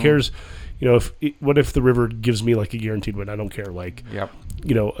 Yeah, who cares? You know, what if the river gives me like a guaranteed win? I don't care. Like, Yep.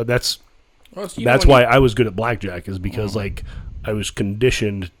 you know, that's Well, so why I was good at blackjack is because like I was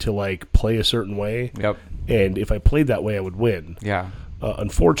conditioned to like play a certain way, Yep. and if I played that way, I would win. Yeah.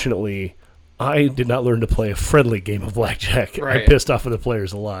 Unfortunately, I did not learn to play a friendly game of blackjack. I Right. pissed off of the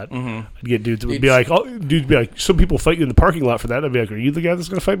players a lot. I'd get dudes that would be like, some people fight you in the parking lot for that. I'd be like, are you the guy that's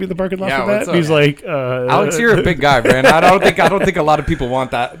going to fight me in the parking lot Yeah, for that? what's And he's up? like, Alex, you're a big guy, man. I don't think a lot of people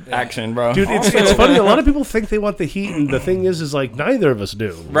want that action, bro. dude, it's funny. A lot of people think they want the heat, and the thing is like neither of us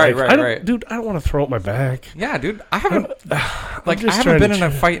do. Right, Like, right, I don't, right. Dude, I don't want to throw up my back. Yeah, dude. I haven't I just haven't trying been to in a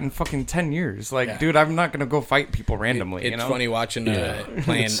chill. fight in fucking 10 years. Like, Yeah. dude, I'm not gonna go fight people randomly. It's you know? funny watching Yeah.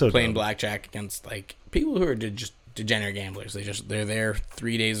 playing It's so playing dumb. blackjack against like people who are just degenerate gamblers. They're there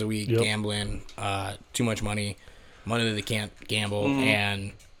 3 days a week Yep. gambling, too much money that they can't gamble, Mm-hmm.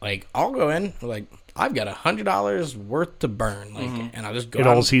 and like I'll go in like I've got $100 worth to burn, like, Mm-hmm. and I'll just go. And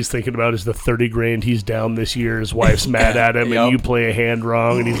out all he's thinking about is the 30 grand he's down this year. His wife's mad at him, Yep. and you play a hand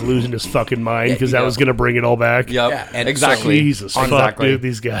wrong, and he's losing his fucking mind because that yep. was going to bring it all back. Yep. Yeah, and exactly. Jesus fuck, Exactly. dude,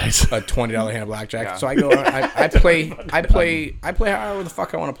 these guys. a $20 hand of blackjack. Yeah. So I go, I play however the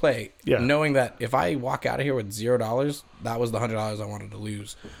fuck I want to play, Yeah. knowing that if I walk out of here with $0, that was the $100 I wanted to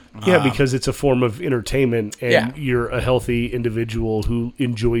lose. Yeah, because it's a form of entertainment, and Yeah. you're a healthy individual who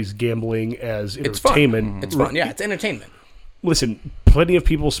enjoys gambling as It's fun. entertainment. It's fun. Yeah, it's entertainment. Listen, plenty of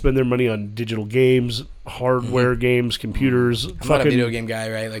people spend their money on digital games, hardware games, computers. I'm not a video game guy,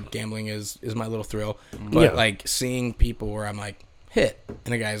 right? Like gambling is my little thrill. But Yeah. like seeing people where I'm like, hit, and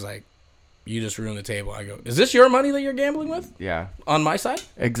the guy's like, you just ruined the table. I go, is this your money that you're gambling with Yeah. on my side?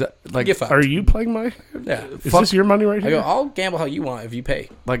 Like Get fucked. Are you playing my? Yeah. Is this your money right I here? go, I'll gamble how you want if you pay.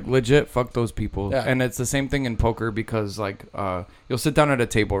 like legit fuck those people. Yeah. And it's the same thing in poker because like you'll sit down at a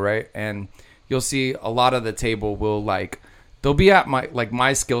table, right? And you'll see a lot of the table will like they'll be at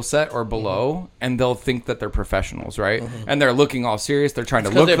my skill set or below, and they'll think that they're professionals, right? And they're looking all serious. They're trying to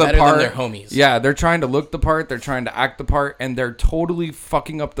 'cause look they're the better than part. their homies. Yeah, they're trying to look the part. They're trying to act the part, and they're totally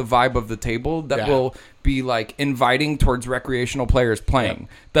fucking up the vibe of the table that Yeah. will be like inviting towards recreational players playing.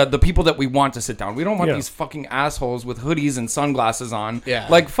 The people that we want to sit down. We don't want Yeah. these fucking assholes with hoodies and sunglasses on. Yeah.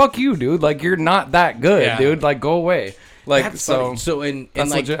 Like fuck you, dude. Like you're not that good, Yeah. dude. Like go away. Like That's so. funny. So in that's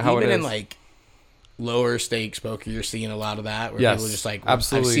like legit how it even in is. like lower stakes poker, you're seeing a lot of that where Yes, people are just like,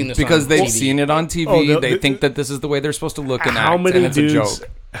 absolutely. I've seen this because on they've TV. seen it on TV. Oh, they think that this is the way they're supposed to look and How act, many and it's dudes? a joke.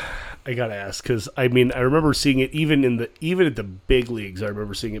 I gotta ask because I mean I remember seeing it even at the big leagues. I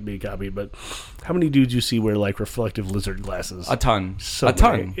remember seeing it being copied. But how many dudes you see wear like reflective lizard glasses? A ton. So a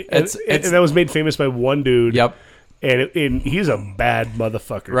ton. many. It's and that was made famous by one dude. Yep. And he's a bad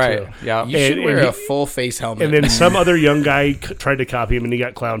motherfucker. Right. Too. Yeah. You should and wear he- a full face helmet. And then some other young guy tried to copy him, and he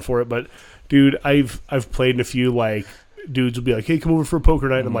got clowned for it. But dude, I've played in a few like dudes will be like, "Hey, come over for a poker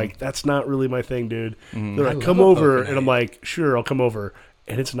night." And I'm like, "That's not really my thing, dude." They're like, "Come love a over," poker and I'm night. like, "Sure, I'll come over."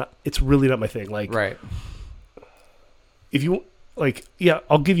 And it's not. It's really not my thing. Like, Right. if you like, yeah,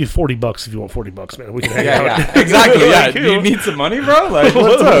 I'll give you $40 if you want $40, man. We can hang Yeah. out. Yeah. Exactly. Yeah. Like, Do you need some money, bro? Like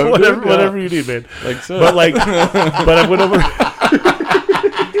what's up? whatever you need, man. Like so. But like, but I went over.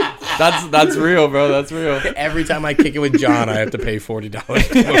 That's real, bro. That's real. every time I kick it with John, I have to pay $40.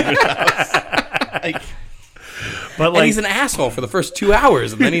 Like, But and like, he's an asshole for the first 2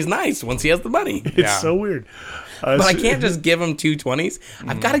 hours, and then he's nice once he has the money. it's Yeah. so weird. But I can't just give him two 20s.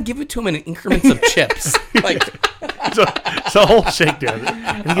 I've got to give it to him in increments of chips. Like, It's a whole shakedown.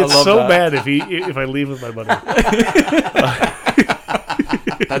 And he gets love so that. mad if I leave with my money.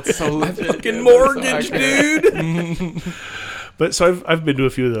 That's so legit. fucking mortgage, dude. But so I've been to a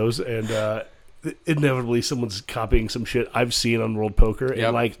few of those, and inevitably someone's copying some shit I've seen on World Poker, Yep.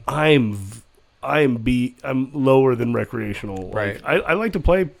 and like I'm lower than recreational. Like, Right. I like to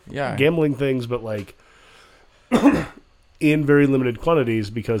play Yeah. gambling things, but like in very limited quantities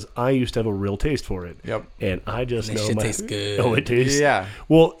because I used to have a real taste for it. Yep. And I just That know shit tastes good. Oh, it tastes. Yeah.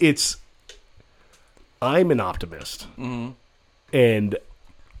 Well, I'm an optimist, and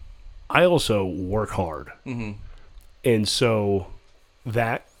I also work hard, and so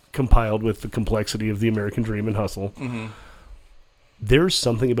that compiled with the complexity of the American dream and hustle. There's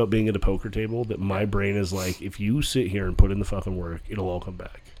something about being at a poker table that my brain is like, if you sit here and put in the fucking work, it'll all come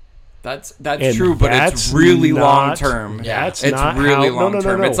back. That's And true, but that's it's really not- long term. That's It's not really how, long no,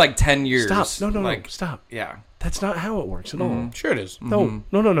 term. no. It's like 10 years. Stop. No, Like, stop. yeah. That's not how it works at all. Sure it is.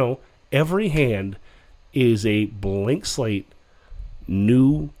 No. Every hand is a blank slate,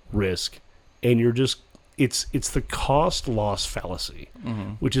 new risk, and you're just it's the cost loss fallacy,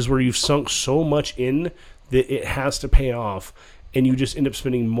 which is where you've sunk so much in that it has to pay off, and you just end up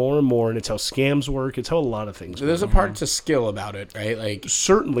spending more and more. And it's how scams work. It's how a lot of things work. There's a part to skill about it, right? Like,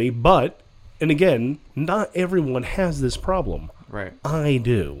 Certainly, but and again, not everyone has this problem. Right. I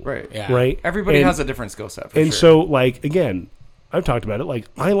do. Right. Yeah. Right. Everybody And- has a different skill set. For And sure. so, like, again, I've talked about it. Like,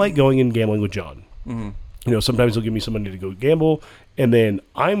 I like going and gambling with John. sometimes he'll give me some money to go gamble, and then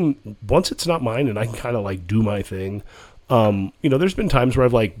once it's not mine and I can kind of like do my thing. There's been times where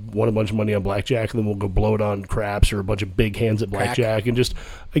I've like won a bunch of money on blackjack, and then we'll go blow it on craps or a bunch of big hands at blackjack, and just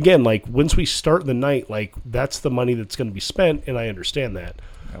again, like once we start the night, like that's the money that's going to be spent, and I understand that.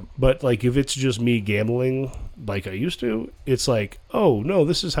 Yep. But like if it's just me gambling like I used to, it's like, oh no,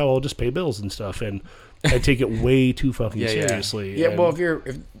 this is how I'll just pay bills and stuff, and I take it way too fucking seriously. Yeah, well,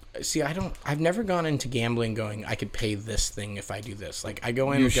 I've never gone into gambling going, I could pay this thing if I do this. Like I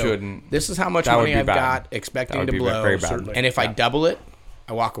go in and go, shouldn't. This is how much money I've got, expecting to blow, very bad. And if I double it,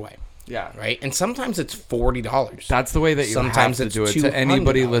 I walk away. Yeah. Right? And sometimes it's $40. That's the way that you sometimes have to it's do it. To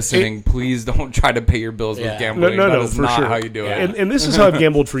anybody listening, please don't try to pay your bills with gambling. No, that is for not sure. how you do it. And this is how I've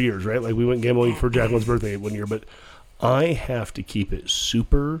gambled for years, right? Like we went gambling for Jacqueline's birthday one year, but I have to keep it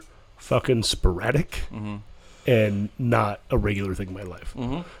super fucking sporadic and not a regular thing in my life.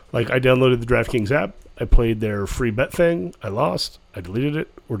 Like I downloaded the DraftKings app. I played their free bet thing. I lost. I deleted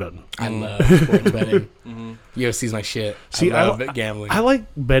it. We're done. I love sports betting. UFC's my shit. See, I love gambling. I like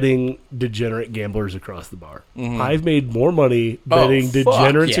betting degenerate gamblers across the bar. I've made more money betting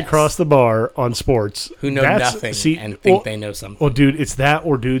degenerates across the bar on sports who know nothing and think they know something. Well, dude, it's that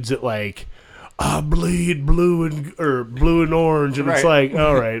or dudes that like, I bleed blue and orange, and it's like,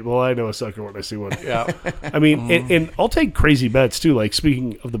 all right, well, I know a sucker when I see one. Yeah, I mean, and I'll take crazy bets too. Like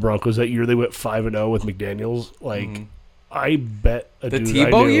speaking of the Broncos, that year they went 5-0 with McDaniels. Like I bet the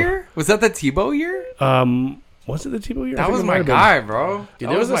Tebow year, was that the Tebow year? Was it the Tebow year? That was my guy, bro. Dude,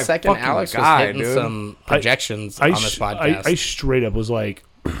 there was a second Alex was hitting some projections on this podcast. I straight up was like,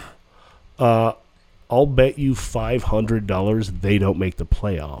 I'll bet you $500 they don't make the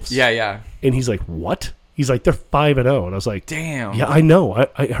playoffs. Yeah. And he's like, what? He's like, they're 5-0. And I was like, damn. Yeah, I know.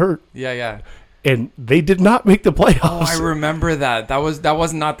 I heard. Yeah. And they did not make the playoffs. Oh, I remember that. That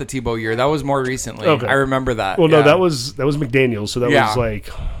was not the Tebow year. That was more recently. Okay. I remember that. Well, no, that was McDaniels. So that was like,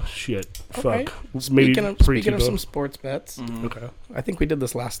 shit, fuck. Right. Maybe speaking of some sports bets, okay. I think we did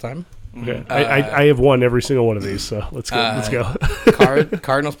this last time. Okay, I have won every single one of these, so let's go.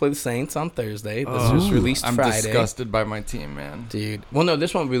 Cardinals play the Saints on Thursday. This was released Friday. I'm disgusted by my team, man. Dude. Well, no,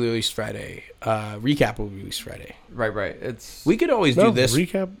 this won't be released Friday. Recap will be released Friday. Right. We could always do this.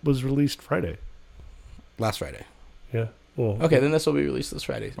 Recap was released Friday. Last Friday. Yeah. Well. Okay, then this will be released this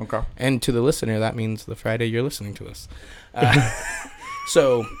Friday. Okay. And to the listener, that means the Friday you're listening to us.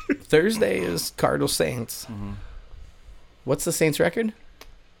 So Thursday is Cardinals Saints. What's the Saints record?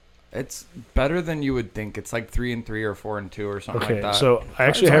 It's better than you would think. It's like 3-3 or 4-2 or something like that. Okay, so I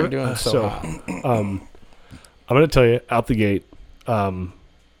actually haven't doing I'm going to tell you out the gate. I'm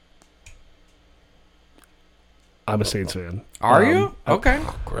a Saints fan. Are you? Okay.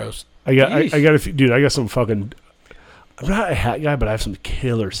 Gross. I got a few, dude. I got some fucking. I'm not a hat guy, but I have some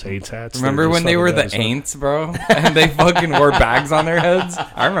killer Saints hats. Remember when they were the Aints, bro? And they fucking wore bags on their heads?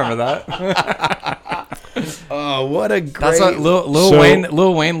 I remember that. Oh, what a great... That's what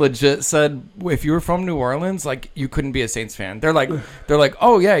Lil Wayne legit said, if you were from New Orleans, like, you couldn't be a Saints fan. They're like,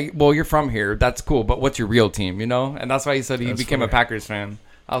 oh, yeah, well, you're from here. That's cool, but what's your real team, you know? And that's why he said he became a Packers fan.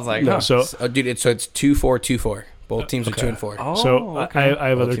 I was like, no. So, dude, it's 2-4-2-4. Both teams are 2-4. Oh, so okay. I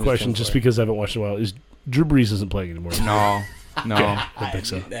have other questions just because I haven't watched in a while. Is Drew Brees isn't playing anymore? No. I don't think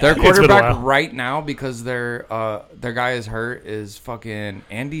so. Their quarterback right now, because their guy is hurt, is fucking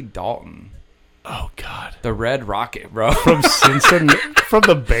Andy Dalton. Oh God, the Red Rocket, bro, from Cincinnati, from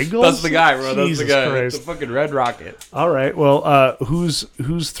the Bengals. That's the guy, bro. That's Jesus the guy. Christ. The fucking Red Rocket. All right. Well, who's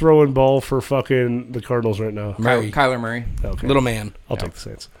throwing ball for fucking the Cardinals right now? Kyler Murray. Okay. Little man. I'll take the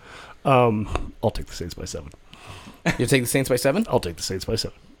Saints. I'll take the Saints by 7. You take the Saints by 7? I'll take the Saints by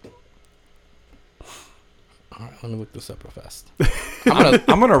 7. All right, let me look this up real fast.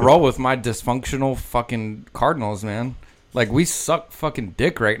 I'm gonna roll with my dysfunctional fucking Cardinals, man. Like, we suck fucking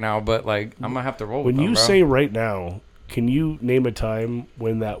dick right now, but, like, I'm going to have to roll with them, When you bro. say right now, can you name a time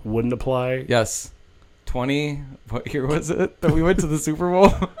when that wouldn't apply? Yes. What year was it that we went to the Super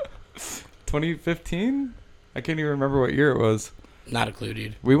Bowl? 2015? I can't even remember what year it was. Not a clue,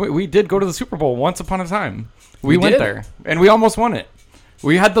 dude. We did go to the Super Bowl once upon a time. We went there, and we almost won it.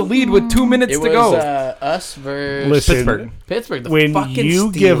 We had the lead with 2 minutes to go. It was us versus Pittsburgh. When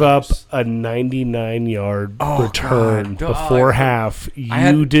you give up a 99-yard return before half,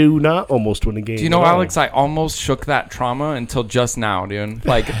 you do not almost win a game. Do you know, Alex? I almost shook that trauma until just now, dude.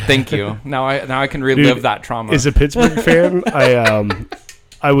 Like, thank you. Now I can relive that trauma. As a Pittsburgh fan,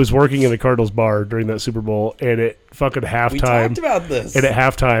 I was working in the Cardinals bar during that Super Bowl, and at fucking halftime, we talked about this. And at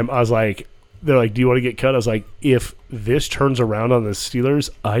halftime, I was like, they're like, do you want to get cut? I was like, if this turns around on the Steelers,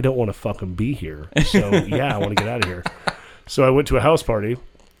 I don't want to fucking be here. So, yeah, I want to get out of here. So I went to a house party,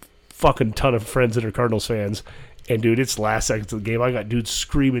 fucking ton of friends that are Cardinals fans. And, dude, it's last seconds of the game. I got dudes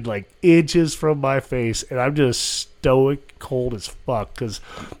screaming like inches from my face. And I'm just stoic, cold as fuck. Because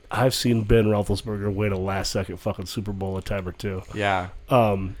I've seen Ben Roethlisberger win a last-second fucking Super Bowl a time or two. Yeah.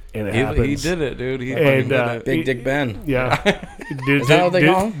 And it He happens. did it, dude. He And, fucking did it. Big Dick Ben. Yeah. Dude, Is that what they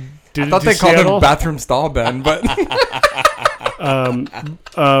call him? I thought they called him Bathroom Stall Ben, but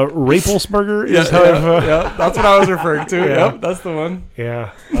Rapelsberger is how yeah, that's what I was referring to. Yeah. Yep, that's the one.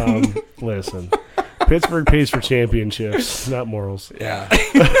 Yeah. Listen, Pittsburgh pays for championships, not morals. Yeah.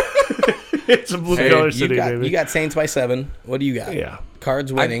 It's a blue collar city, baby. You got Saints by 7. What do you got? Yeah.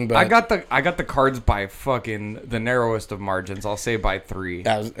 Cards winning, but I got the Cards by fucking the narrowest of margins. I'll say by 3.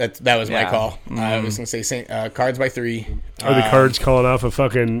 that was my Yeah. call. I was gonna say Cards by 3. Are the Cards calling off a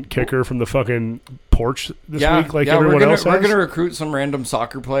fucking kicker from the fucking porch this week like yeah, everyone else we're has? gonna recruit some random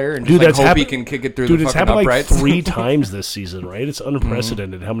soccer player and Dude, just that's hope he happened- can kick it through Dude, the it's fucking happened like uprights. 3 times this season, right? It's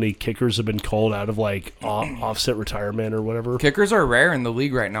unprecedented how many kickers have been called out of like offset retirement or whatever. Kickers are rare in the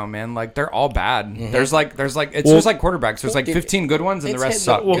league right now, man. Like they're all bad. There's like it's Well- just like quarterbacks. There's like 15 good ones and the it's rest hit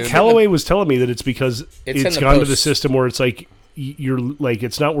suck. the- Well, dude. Callaway was telling me that it's because It's in it's the gone to the posts. system where it's like you're like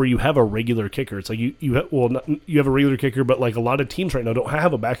it's not where you have a regular kicker. It's like you have a regular kicker, but like a lot of teams right now don't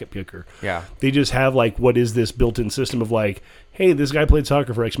have a backup kicker. Yeah. They just have like what is this built-in system of like, hey, this guy played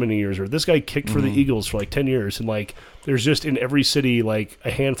soccer for X many years, or this guy kicked for the Eagles for like 10 years, and like there's just in every city like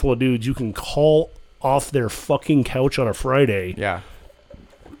a handful of dudes you can call off their fucking couch on a Friday Yeah.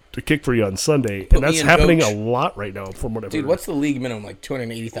 to kick for you on Sunday, Put and that's me in, happening coach. a lot right now from what I've Dude, heard. what's the league minimum? Like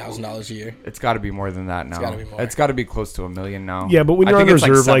 $280,000 a year. It's got to be more than that now. gotta be more. It's got to be close to $1 million now. Yeah, but when I you're on think it's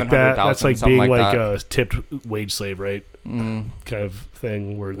reserve like that, 700,000, that's like something being like that. a tipped wage slave, right? Kind of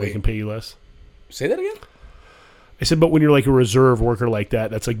thing where they Wait. can pay you less. Say that again. I said, but when you're like a reserve worker like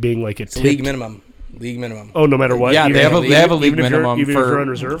that, that's like being like a It's tipped. league minimum. League minimum. Oh, no matter what. Yeah, Even they have a if- they have a league even if you're- minimum even if you're for on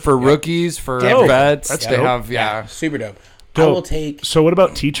reserve. for rookies, for Dope. vets. That's They dope. have yeah. Super dope. I Dope. will take. So what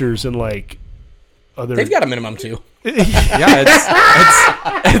about teachers and like other? They've got a minimum too. Yeah,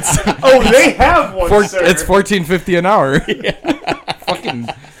 it's Oh, they have one. it's $14.50 an hour. Fucking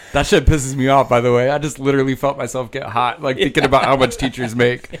that shit pisses me off. By the way, I just literally felt myself get hot like thinking about how much teachers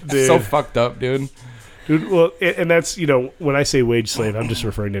make. Dude. So fucked up, dude. Dude, well, and that's when I say wage slave, I'm just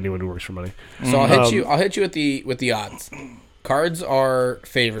referring to anyone who works for money. So I'll hit you. I'll hit you with the odds. Cards are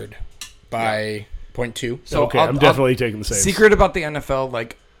favored by 0.2. So Okay, I'm definitely taking the same. Secret about the NFL,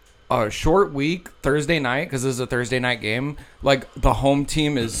 like a short week, Thursday night, because this is a Thursday night game. Like the home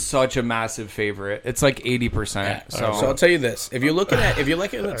team is such a massive favorite. It's like 80%. So I'll tell you this: if you're looking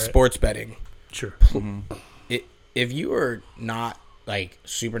at sports betting, Sure. if you are not like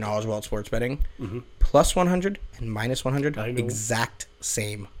super knowledgeable about sports betting, plus 100 and minus 100, I know. exact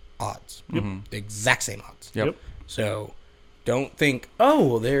same odds. The exact same odds. Yep. So don't think, oh,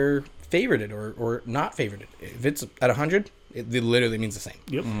 well, they're favorited or not favorited. If it's at 100, it literally means the same.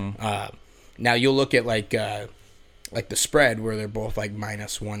 Yep. Now you'll look at like the spread where they're both like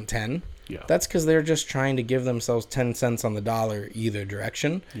minus 110. Yeah. That's because they're just trying to give themselves 10 cents on the dollar either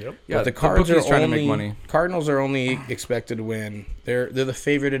direction. Yep. Yeah, But the the Cards are bookies trying to only make money. Cardinals are only expected to win. They're the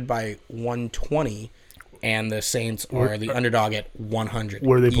favorited by 120, and the Saints are the underdog at 100.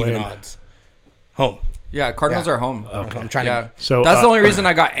 Where are they even playing? odds? Home. Yeah, Cardinals Yeah. are home. I'm trying Yeah, to. So, that's the only reason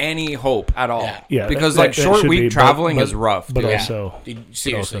I got any hope at all. Yeah. Yeah, because that- like that short should week be, traveling but- is rough. but dude. also,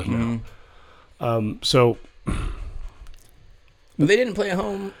 Seriously. so But they didn't play at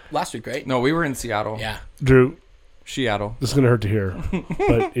home last week, right? No, we were in Seattle. Yeah. Drew, Seattle. this is going to hurt to hear,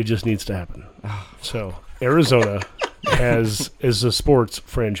 but it just needs to happen. So Arizona has, as a sports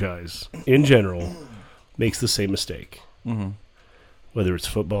franchise in general, makes the same mistake. Whether it's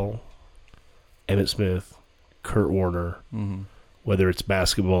football, Emmitt Smith, Kurt Warner, whether it's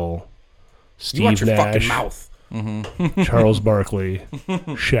basketball, You watch Steve your fucking Nash, mouth. Charles Barkley,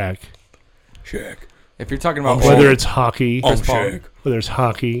 Shaq. Check. If you're talking about Whether it's hockey, Paul. whether it's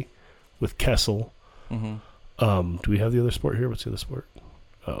hockey with Kessel. Do we have the other sport here? What's the other sport?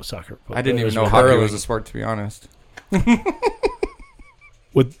 Oh, soccer. I didn't even know Hurling. hockey was a sport, to be honest.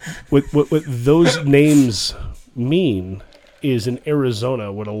 What those names mean is in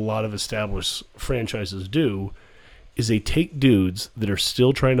Arizona, what a lot of established franchises do is they take dudes that are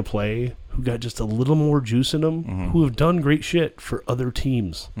still trying to play, who got just a little more juice in them, who have done great shit for other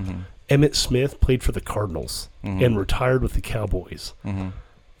teams. Emmitt Smith played for the Cardinals and retired with the Cowboys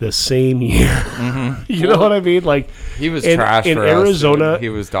the same year. You know what I mean? Like He was in- trash in for Arizona. us, dude. He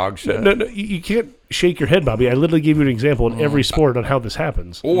was dog shit. No, you can't shake your head, Bobby. I literally gave you an example in every sport on how this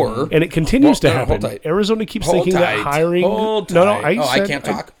happens. Or And it continues to Well, no, happen. hold tight. Arizona keeps Hold thinking tight. that hiring. Hold No, tight. I Oh, I said, can't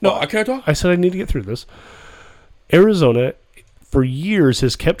talk? no, Oh, I can't talk? I said I need to get through this. Arizona for years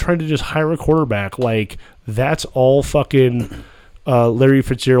has kept trying to just hire a quarterback. Like, that's all fucking Larry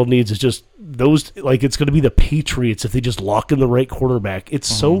Fitzgerald needs is just those. Like, it's going to be the Patriots if they just lock in the right quarterback. It's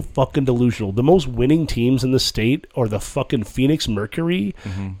so fucking delusional. The most winning teams in the state are the fucking Phoenix Mercury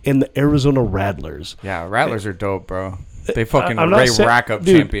and the Arizona Rattlers. Yeah, Rattlers are dope, bro. They fucking I'm not saying- rack up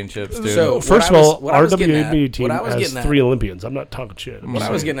dude, championships, dude. So- First of what I was- all, what I our was getting WNBA at- team what I was has getting at- 3 Olympians. I'm not talking shit. What I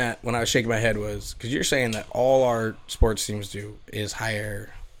was getting at when I was shaking my head was because you're saying that all our sports teams do is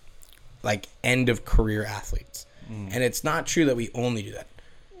hire like end of career athletes, and it's not true that we only do that.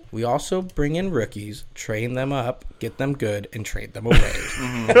 We also bring in rookies, train them up, get them good, and trade them away.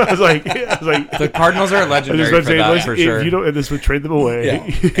 I was like, the Cardinals are I was legendary about for to say, that, like, for if sure. you don't, and this would trade them away.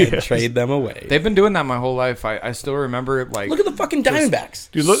 And trade them away. They've been doing that my whole life. I still remember, like, Look at the fucking Diamondbacks.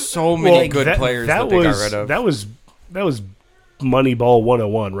 Dude, look, so many good players that they got rid of. That was Moneyball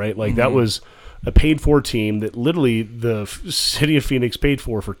 101, right? Like, that was a paid-for team that literally the city of Phoenix paid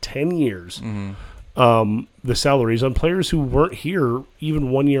for 10 years. The salaries on players who weren't here even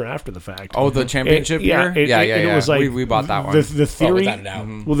 1 year after the fact. Oh, the championship year? Yeah, Yeah. It was like we bought that one. The theory, without a doubt.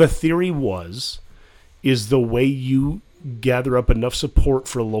 well, the theory is the way you gather up enough support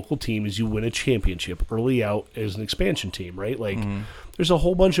for a local team is you win a championship early out as an expansion team, right? Like, there's a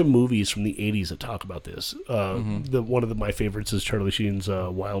whole bunch of movies from the 80s that talk about this. One of my favorites is Charlie Sheen's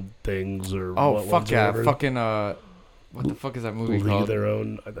Wild Things or Oh, What fuck Ones or yeah. whatever. Fucking, what the fuck is that movie League of called? Their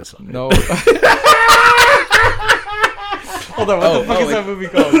Own. That's not it. No. Hold on, what the fuck is that movie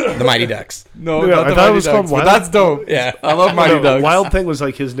called? The Mighty Ducks. No, Yeah, not I the thought it Mighty was called Ducks, but Wild- that's dope. Yeah. I love Mighty No, Ducks. Wild Thing was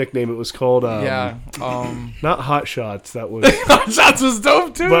like his nickname. It was called Yeah. not Hot Shots. That was Shots was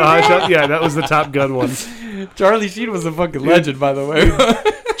dope, too. but Hot Shot. Yeah, that was the Top Gun one. Charlie Sheen was a fucking legend, by the way.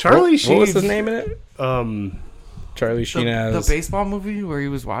 Charlie Sheen. What was his name in it? Charlie Sheen the as baseball movie where he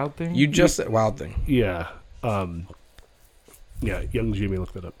was Wild Thing? You just said Wild Thing. Yeah. Yeah, young Jimmy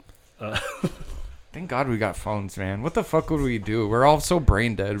looked that up. Thank God we got phones, man. What the fuck would we do? We're all so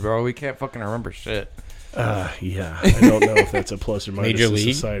brain dead, bro. We can't fucking remember shit. Yeah, I don't know if that's a plus or minus Major to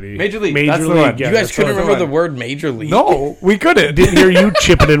League? society. Major League, Major that's the League. one. Yeah, You guys that's couldn't the one. remember the word Major League? No, we couldn't. Didn't hear you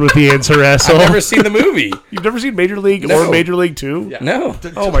chipping in with the answer, asshole. I've never seen the movie. You've never seen Major League No. or Major League 2? Yeah. No.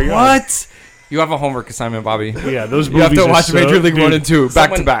 Oh my god. What? You have a homework assignment, Bobby. Yeah, those You have movies to are watch so- Major League dude, 1 and 2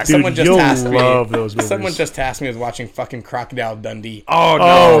 back to back. Dude, Someone just you'll tasked me. love those movies. Someone just tasked me with watching fucking Crocodile Dundee. Oh Oh,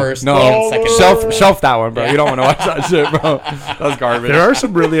 no, First no. and second. Shelf that one, bro. You don't want to watch that shit, bro. That's garbage. There are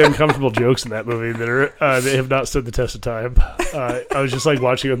some really uncomfortable jokes in that movie that are that have not stood the test of time. I was just like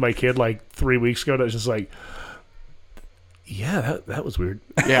watching it with my kid like 3 weeks ago, and I was just like, "Yeah, that was weird."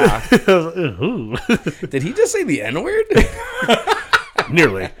 Yeah. I was like, "Ooh." Did he just say the N word?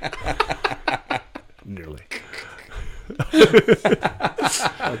 Nearly.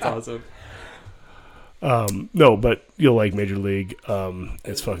 That's awesome. No, but you'll like Major League.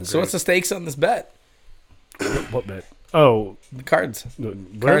 It's fucking great. So what's the stakes on this bet? What bet? Oh, The Cards. no,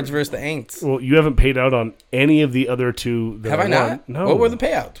 Cards versus the Aints. well, you haven't paid out on any of the other two. That Have I won. not? No. What were the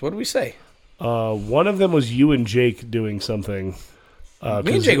payouts? What did we say? One of them was you and Jake doing something.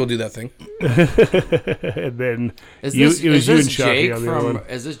 Me and Jake will do that thing. And then Is You- this, it was is you this and Shockey Jake on the other from? one.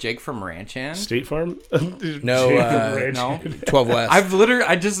 Is this Jake from Ranch Hand? State Farm. No, Jake Ranch. No. 12 West.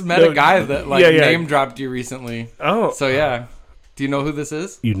 I just met No, a guy that like yeah, yeah. name dropped you recently. Oh, So yeah. Do you know who this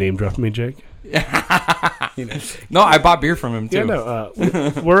is? you name dropped me, Jake. You know. No, I bought beer from him too. Yeah, no.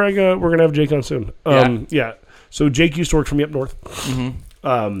 We're gonna have Jake on soon. Yeah. So Jake used to work for me up north.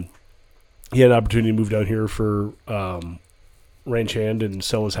 He had an opportunity to move down here for ranch hand and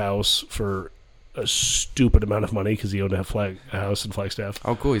sell his house for a stupid amount of money because he owned a house in Flagstaff.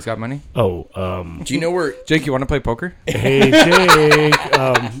 Oh, cool. He's got money. Oh, Do you know where? Jake, you want to play poker? hey Jake.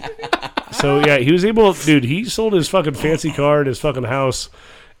 So yeah, he was able. Dude, he sold his fucking fancy car and his fucking house.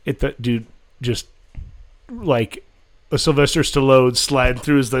 Dude, just like a Sylvester Stallone slide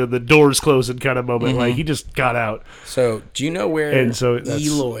through the doors closing kind of moment. Like he just got out. So, do you know where And so that's-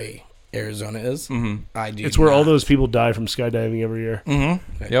 Eloy, Arizona is? Mm-hmm. I do. It's where all not. those people die from skydiving every year.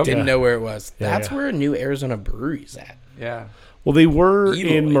 Mm-hmm. I Yep. didn't Yeah. know where it was. Yeah, That's yeah. where a new Arizona brewery's at. Yeah. Well, they were Eloy.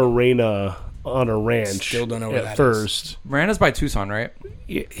 in Morena on a ranch. Still don't know where at that is. first. Miranda's by Tucson, right?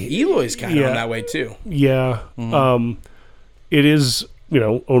 Eloy's kind of Yeah. on that way too. Yeah. It is,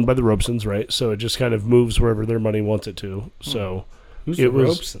 owned by the Robesons, right? So it just kind of moves wherever their money wants it to. So, Who's It the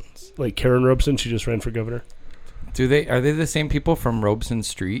was- Robesons? like Karen Robeson, she just ran for governor. Are they the same people from Robeson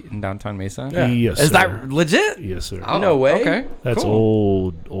Street in downtown Mesa? Yeah. Yes, Is sir. that legit? Yes, sir. Oh, No way. Okay. That's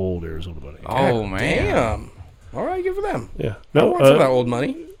cool. old Arizona money. Oh God man. Damn. All right, good for them. Yeah. I No, want some of that old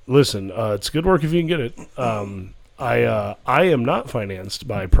money. listen, it's good work if you can get it. I am not financed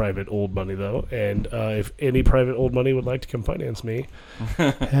by private old money though, and if any private old money would like to come finance me,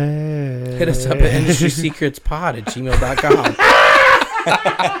 Hit us up at industrysecretspod@gmail.com.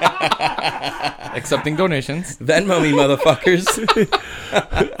 Accepting donations. Venmo me, motherfuckers.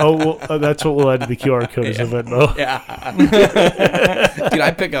 Oh, well, that's what we'll add to the QR code is a Venmo. Yeah. Dude,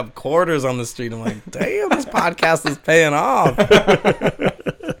 I pick up quarters on the street. I'm like, damn, this podcast is paying off.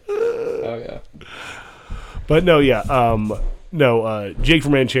 Oh yeah. But no, yeah, Jake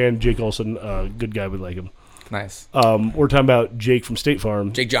from Manchan, Jake Olson, good guy, we like him. Nice. We're talking about Jake from State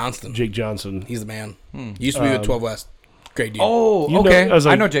Farm, Jake Johnston. Jake Johnson. He's the man. Used to be with 12 West. Great dude. Oh, You know- okay. I, was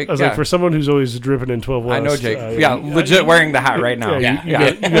like, I know Jake. I was yeah. like, for someone who's always dripping in 12 West. I know Jake. Yeah, legit wearing the hat right now. Yeah, Yeah.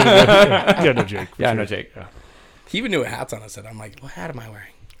 you gotta know Jake. for Yeah, I sure. know Jake. Yeah. He even knew what hats on. I said, I'm like, what hat am I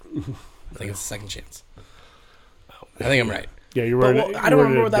wearing? I think it's a second chance. I think I'm right. Yeah, you're But wearing. I don't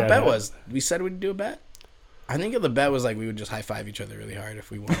remember what that bet hat. was. We said we'd do a bet. I think the bet was like we would just high five each other really hard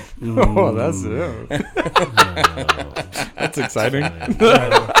if we won. Oh, that's it. That's exciting.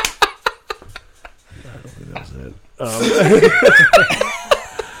 That was it.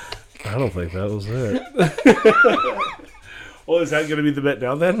 I don't think that was it. Well, is that going to be the bet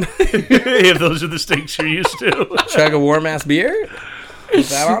now then? If those are the stakes you're used to. Chug a warm ass beer? Is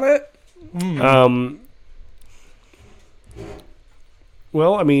that on it?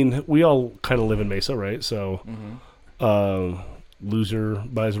 Well, I mean, we all kind of live in Mesa, right? So, loser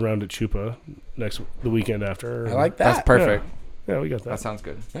buys around at Chupa the weekend after. I like that. That's perfect. Yeah, we got that. That sounds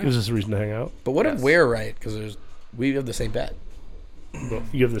good. Gives us a reason to hang out. But what if Yes. we're right? Because we have the same bet. Well,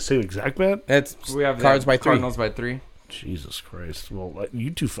 you have the same exact bet? It's We have cards by 3. Cardinals by 3. Jesus Christ. Well, you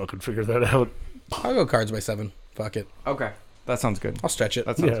two fucking figure that out. I'll go cards by 7. Fuck it. Okay. That sounds good. I'll stretch it.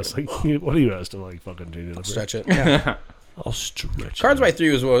 That sounds Yeah, it's like, what do you ask to, like, fucking change it I'll up? stretch it. Yeah. I'll stretch Cards it. by 3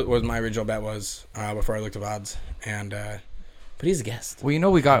 was what my original bet was before I looked up odds. And but he's a guest. Well, you know,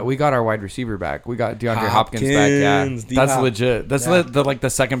 we got our wide receiver back. We got DeAndre Hopkins back. Yeah, Hopkins, that's D-Hop. legit. That's Yeah. the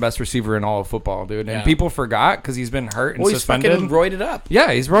second best receiver in all of football, dude. And Yeah. people forgot because he's been hurt and Well, he's suspended. fucking roided up.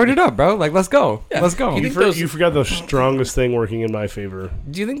 Yeah, he's roided up, bro. Like, let's go. Yeah. Let's go. You You, think those- you forgot the strongest thing working in my favor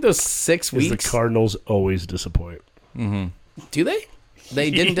Do you think those 6 is the weeks? Cardinals always disappoint. Do they? They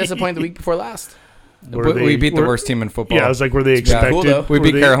didn't disappoint the week before last. Were We beat the were- worst team in football. Yeah, I was like, were they It's pretty expected? cool, though. we were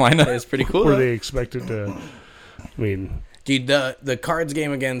beat they- Carolina. It's pretty cool. Were though. they expected to? I mean, Dude, the Cards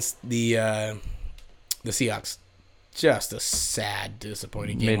game against the Seahawks, just a sad,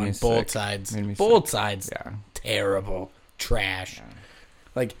 disappointing Made game me on both sick. sides. Made me Both sides, Yeah. terrible, trash.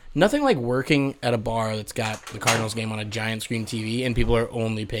 Like nothing like working at a bar that's got the Cardinals game on a giant screen TV and people are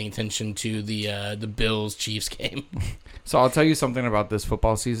only paying attention to the Bills Chiefs game. So I'll tell you something about this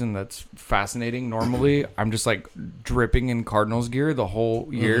football season that's fascinating. Normally, I'm just like dripping in Cardinals gear the whole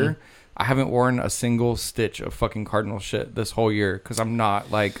year. I haven't worn a single stitch of fucking Cardinal shit this whole year because I'm not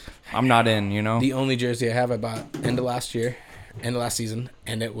in, you know? The only jersey I have I bought end of last season,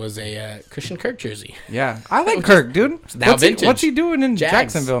 and it was a Christian Kirk jersey. Yeah. I like Kirk, dude. now What's he, vintage. what's he doing in Jags,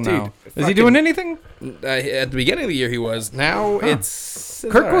 Jacksonville now? dude, Is he fucking- doing anything? At the beginning of the year, he was. Now it's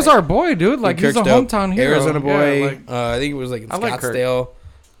Kirk was alright. our boy, dude. Like, he's Kirk's a dope. hometown hero. Arizona boy. Yeah, like, I think it was like in I like Kirk. Scottsdale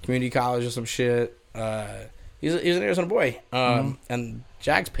Community College or some shit. He's an Arizona boy. And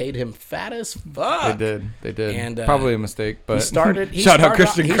Jags paid him fat as fuck. they did. And, Probably a mistake, but he started shout out off-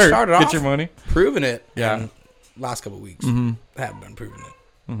 Christian he Kirk. started Get off your money. proving it. Yeah. And last couple of weeks haven't been proving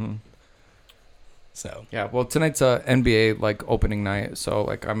it. So Yeah, well, tonight's NBA like opening night, so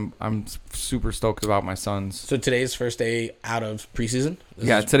like I'm super stoked about my Suns. so today's first day out of preseason.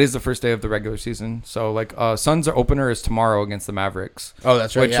 Today's the first day of the regular season. So like Suns opener is tomorrow against the Mavericks. Oh,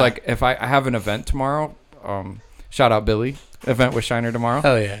 that's right. Which yeah. like if I have an event tomorrow, shout out Billy, event with Shiner tomorrow.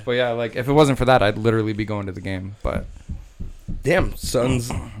 Hell yeah. But yeah, like if it wasn't for that, I'd literally be going to the game. But Damn, Suns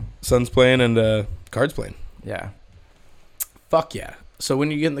playing and Cards playing. yeah, Fuck yeah. So when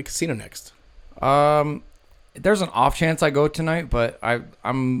you get in the casino next? there's an off chance I go tonight, but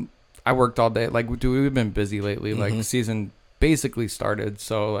I worked all day. Like, dude, we've been busy lately. Like the season basically started,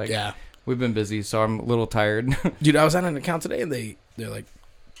 so like Yeah. we've been busy. So I'm a little tired. Dude, I was on an account today and they're like,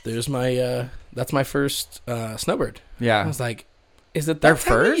 there's my that's my first snowbird. I Yeah. was like, is it Their that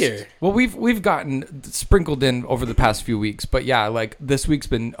time of first? year? Well, we've gotten sprinkled in over the past few weeks, but yeah, like this week's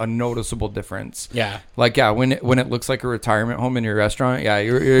been a noticeable difference. Yeah. Like, yeah, when it looks like a retirement home in your restaurant, yeah,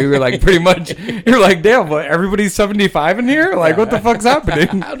 you're like pretty much, you're like, damn, what, everybody's 75 in here? Like, what the fuck's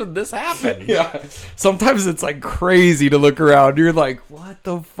happening? How did this happen? Yeah. Sometimes it's like crazy to look around. You're like, what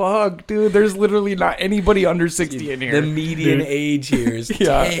the fuck, dude? There's literally not anybody under 60 in here. The median Dude. age here is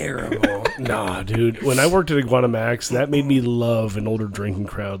Yeah. terrible. nah, dude. When I worked at Iguana Max, that made me love an older drinking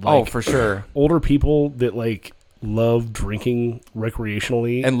crowd. Like, Oh, for sure. older people that like love drinking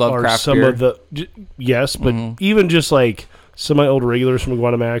recreationally And love are craft some beer. of the yes, but even just like some of my old regulars from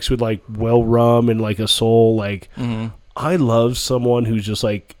Guanamax with like well rum and like a soul. Like I love someone who's just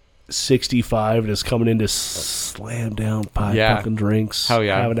like 65 and is coming in to slam down 5 Yeah. fucking drinks. Hell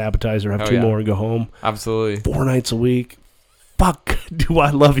yeah. Have an appetizer, have Hell 2 yeah. more, and go home. Absolutely. 4 nights a week. Fuck, do I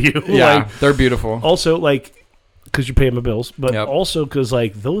love you? Yeah, Like, they're beautiful. also, like, because you're paying my bills, but Yep. also because,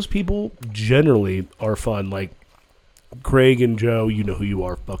 like, those people generally are fun. Like, Craig and Joe, you know who you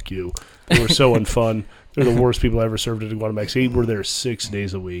are. Fuck you. They were so unfun. They're the worst people I ever served at Guanamax. They were there 6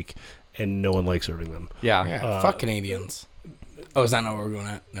 days a week, and no one liked serving them. Yeah. Yeah, fuck Canadians. Oh, is that not where we're going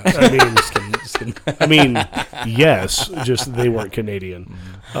at? No. I mean, Just kidding. I mean, yes, just they weren't Canadian.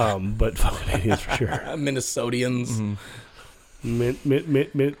 But fuck Canadians for sure. Minnesotians.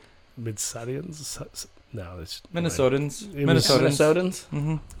 Midsodians? No, it's Minnesotans. It was- Minnesotans.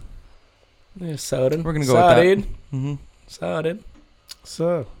 Mm-hmm. Minnesotan. We're gonna go with that. Mm-hmm. Sorted.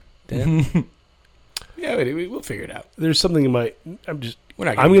 So Damn. Yeah, we'll figure it out. there's something in my. We're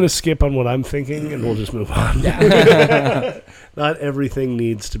not. I'm gonna skip on what I'm thinking, and we'll just move on. Yeah. Not everything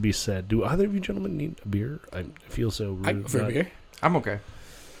needs to be said. Do either of you gentlemen need a beer? I feel so rude. For a not- beer. I'm okay.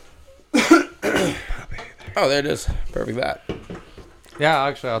 Oh, there it is. Perfect. That. Yeah,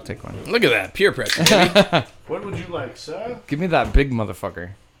 actually, I'll take one. Look at that. Pure pressure. Baby. What would you like, sir? Give me that big motherfucker.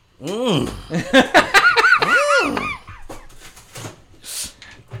 Do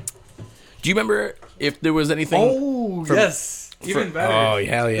you remember if there was anything? Oh, yes. Even better. Oh,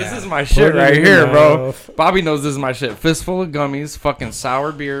 hell yeah. This is my shit Put it right in here, your bro. mouth. Bobby knows this is my shit. Fistful of gummies, fucking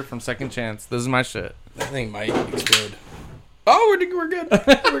sour beer from Second Chance. This is my shit. That thing might explode. Oh, we're good.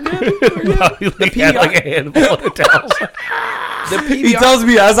 We're good. The PBR like a handful of towels. The PBR. He tells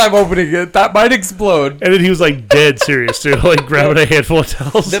me as I'm opening it, that might explode. And then he was like dead serious too, like grabbing a handful of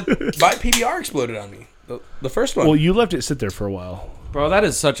towels. My PBR exploded on me. The first one. Well, you left it sit there for a while. Bro, that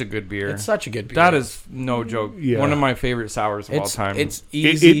is such a good beer. It's such a good beer. That is no joke. Yeah. One of my favorite sours of all time. It's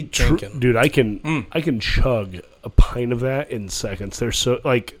easy drinking. Dude, I can chug a pint of that in seconds. They're so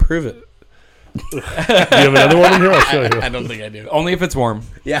like. Prove it. Do you have another one in here? I'll show you. I don't think I do. Only if it's warm.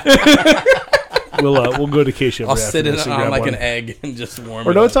 Yeah. We'll go to K-Ship. I'll right sit after in this and on grab like one. an egg and just warm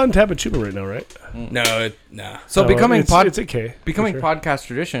Or it no, up. it's on Tapachuba right now, right? No. So Oh, becoming it's a K. for becoming sure. podcast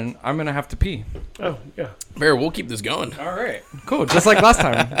tradition, I'm gonna have to pee. Oh yeah. Bear, we'll keep this going. All right, cool. Just like last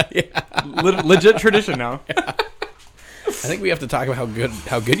time. Legit tradition now. I think we have to talk about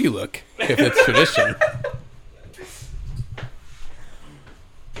how good you look if it's tradition.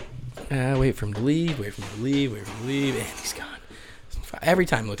 Wait for him to leave. Wait for him to leave. Wait for him to leave. And he's gone. Every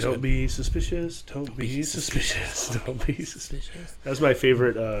time looks Don't good. be suspicious. Don't be suspicious. Don't be suspicious. That's my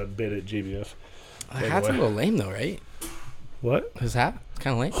favorite bit at JBF. The hat's a little lame though, right? What? His hat? It's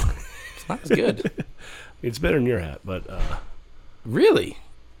kind of lame. It's not as good. It's better than your hat, but Really?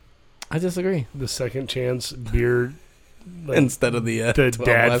 I disagree. the Second Chance beard, like, Instead of the the 12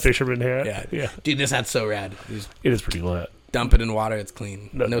 dad West. fisherman hat. Yeah. Yeah. Dude, this hat's so rad. You just It is pretty lit. dump it in water, it's clean.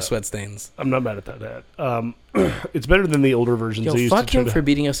 No, No no. sweat stains. I'm not mad at that hat. It's better than the older versions. Yo, they used fuck to him try for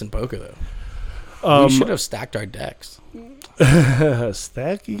beating us in poker though. We should have stacked our decks. to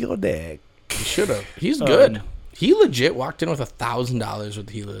stack your deck. We should have. He's good. He legit walked in with $1,000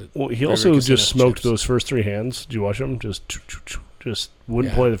 with Gila. Well, he River also Casino just smoked chips. those first 3 hands. Did you watch him? Just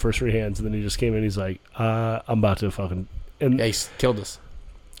wouldn't Yeah. play the first 3 hands, and then he just came in. He's like, I'm about to fucking and Yeah, he killed us.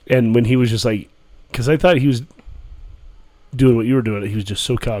 and when he was just like, because I thought he was doing what you were doing, he was just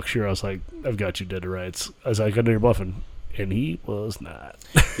so cocksure. I was like, I've got you dead to rights. I was like, I know you're bluffing, and he was not.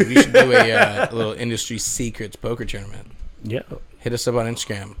 We should do a little industry secrets poker tournament. Yeah, Hit us up on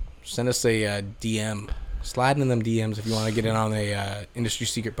Instagram. Send us a DM. Slide in them DMs if you want to get in on a industry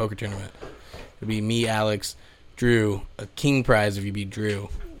secret poker tournament. It'll be me, Alex, Drew, a king prize if you beat Drew.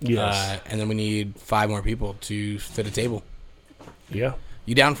 yes, And then we need 5 more people to fit a table. yeah.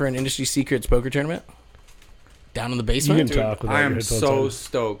 You down for an industry secrets poker tournament? Down in the You basement? can talk without I your am headphones so on.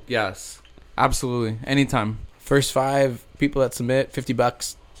 stoked. Yes, absolutely. Anytime. First 5 people that submit,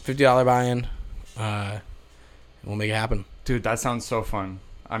 $50, $50 buy-in. We'll make it happen. Dude, that sounds so fun.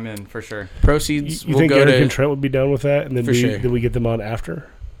 I'm in for sure. Proceeds You will think go Eric to... and Trent would be down with that, and then For sure. then we get them on after?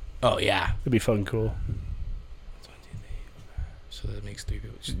 Oh, yeah. That'd be fucking cool. So that makes 3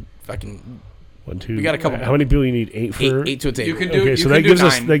 people. Just fucking 1, 2. We got a couple- How many people you need? 8 for 8 to a table. You can do. Okay, you so can that do gives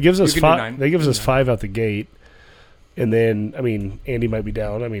us 9. that gives us You can do 5. 9. That gives us Yeah. 5 out the gate, and then I mean Andy might be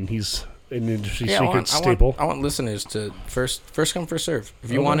down. I mean he's an industry secret staple. I want listeners to first come, first serve.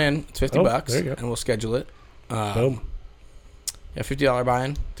 If you Okay. want in, it's $50, Oh, there you go. and we'll schedule it. Boom. Yeah, $50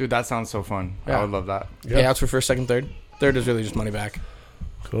 buy-in. Dude, that sounds so fun. Yeah. I would love that. Yeah. Payouts for first, second, third. Third is really just money back.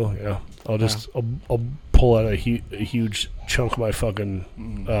 Cool. Yeah. I'll pull out a huge chunk of my fucking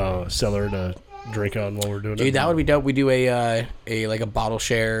cellar to drink on while we're doing it. Dude, that would be dope. We do a bottle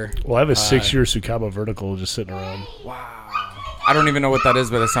share. Well, I have a 6-year Sukaba vertical just sitting around. Wow. I don't even know what that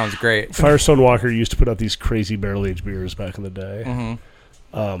is, but it sounds great. Firestone Walker used to put out these crazy barrel-aged beers back in the day.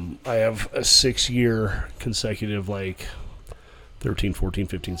 Mm-hmm. I have a 6-year consecutive, 13, 14,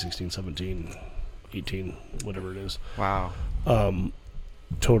 15, 16, 17, 18, whatever it is. Wow.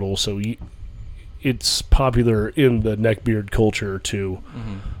 Total. So it's popular in the neckbeard culture to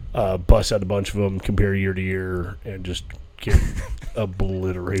bust out a bunch of them, compare year to year, and just get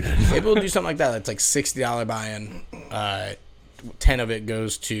obliterated. Maybe we'll do something like that. That's like $60 buy-in. 10 of it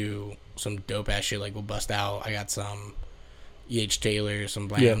goes to some dope-ass shit. Like, we'll bust out. I got some E.H. Taylor, some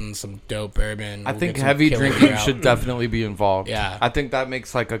Blanton, some dope bourbon. I We'll think get some heavy Killer drinking Beer out. should definitely be involved. Yeah. I think that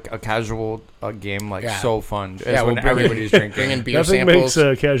makes like a casual game so fun. It's Yeah, when we'll bring everybody's bring drinking. in beer Nothing samples. makes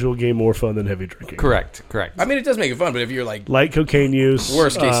a casual game more fun than heavy drinking. Correct. I mean, it does make it fun, but if you're like, Light cocaine use.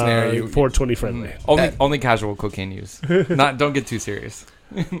 Worst case scenario, 420 friendly. Only casual cocaine use. Don't get too serious.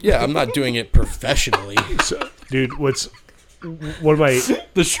 yeah, I'm not doing it professionally. So, dude, one of my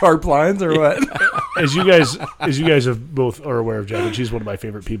The sharp lines or what? as you guys have both are aware of Jeff, and she's one of my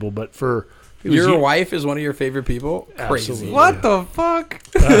favorite people. But Your wife is one of your favorite people? Crazy. Absolutely. What the fuck?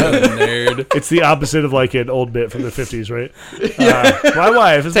 Nerd. It's the opposite of like an old bit from the 50s, right? My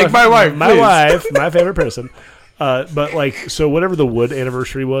wife is Take my wife, my please. wife, my favorite person. But so whatever the Wood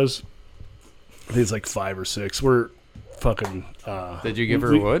anniversary was, I think it's like 5 or 6. We're fucking. Did you give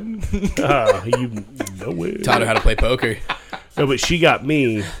her wood? You no way. Taught her how to play poker. No, but she got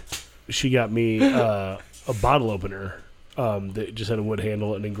me a bottle opener that just had a wood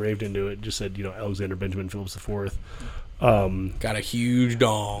handle and engraved into it. Just said, Alexander Benjamin Phillips IV. Got a huge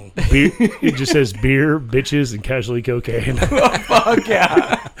dong. It just says beer, bitches, and casually cocaine. Fuck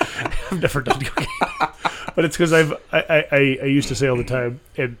yeah. I've never done cocaine, but it's because I used to say all the time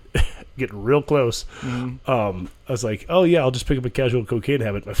and get real close. I was like, oh yeah, I'll just pick up a casual cocaine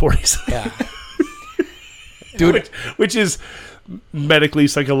habit in my 40s. Yeah. Dude. which is medically,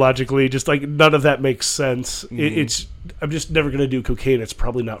 psychologically, just like none of that makes sense. I'm just never gonna do cocaine. It's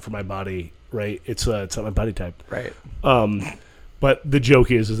probably not for my body, right? It's not my body type. Right. But the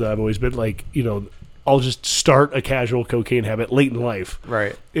joke is that I've always been like, I'll just start a casual cocaine habit late in life.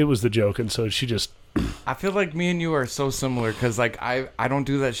 Right. It was the joke, and so she just. I feel like me and you are so similar because I don't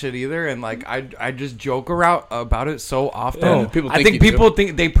do that shit either, and I just joke around about it so often. Oh, people I think think you people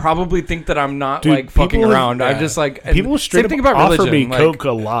think they probably think that I'm not Dude, fucking people have- around. I'm just like and People straight same up thing about offer religion. me Coke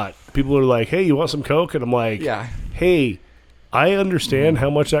a lot. People are like, "Hey, you want some Coke?" And I'm like, Yeah. Hey, I understand how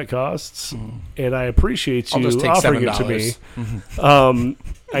much that costs, and I appreciate I'll you just take offering it to me. $7.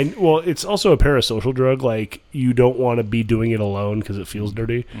 It's also a parasocial drug. Like, you don't want to be doing it alone because it feels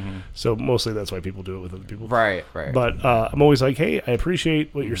dirty. So mostly that's why people do it with other people. Right. But I'm always like, hey, I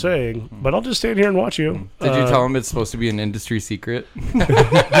appreciate what you're saying, but I'll just stand here and watch you. Did you tell him it's supposed to be an industry secret?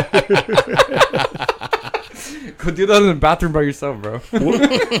 Go do that in the bathroom by yourself, bro.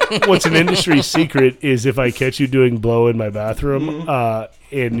 What's an industry secret is if I catch you doing blow in my bathroom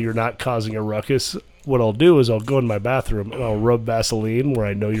and you're not causing a ruckus, what I'll do is I'll go in my bathroom and I'll rub Vaseline where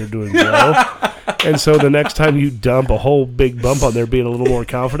I know you're doing blow. And so the next time you dump a whole big bump on there being a little more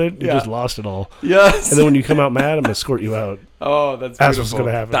confident, you just lost it all. Yes. And then when you come out mad, I'm going to escort you out. Oh, that's That's beautiful. what's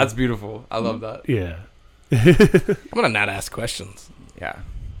gonna happen. That's beautiful. I love that. Yeah. I'm going to not ask questions. Yeah.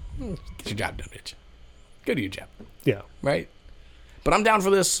 Get your job done, bitch. Go do your job. Yeah. Right? But I'm down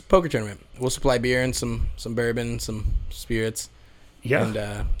for this poker tournament. We'll supply beer and some bourbon, some spirits. Yeah. And do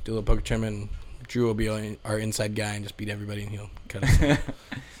a little poker tournament. Drew will be our inside guy and just beat everybody, and he'll cut us.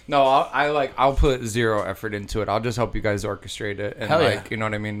 No, I'll put zero effort into it. I'll just help you guys orchestrate it and Hell yeah. you know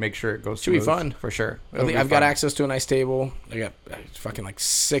what I mean, make sure it goes Should be smooth, fun. for sure. I've got access to a nice table. I got fucking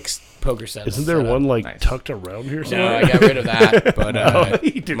 6 poker sets. Isn't there set up. one Nice. tucked around here No, somewhere? I got rid of that. But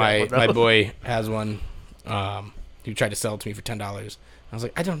You do my not know. my boy has one. He tried to sell it to me for $10. I was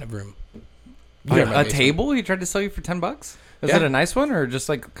like, I don't have room. You got my A basement. table he tried to sell you for $10? Is Yeah. it a nice one or just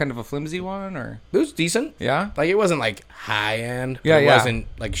like kind of a flimsy one or It was decent. yeah? Like, it wasn't like high end. Yeah, it yeah. wasn't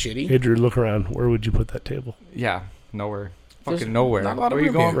like shitty. Hey, Drew, look around. Where would you put that table? Yeah, nowhere. There's Fucking nowhere. not a lot of Where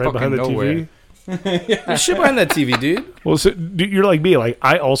you room going? here. Right Fucking behind the nowhere. TV? There's shit behind that TV, dude. Well, so you're like me. Like,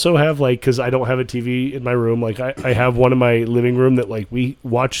 I also have, because I don't have a TV in my room. Like, I have one in my living room that, we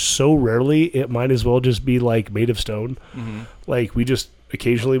watch so rarely, it might as well just be, made of stone. Like, we just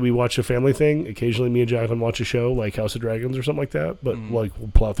occasionally we watch a family thing. Occasionally me and Jacqueline watch a show like House of Dragons or something like that. But like we'll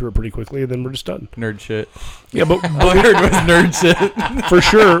plow through it pretty quickly and then we're just done. Nerd shit. Yeah, but All I heard was nerd shit. for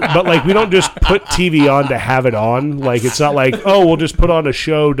sure. But like we don't just put TV on to have it on. Like it's not like, oh, we'll just put on a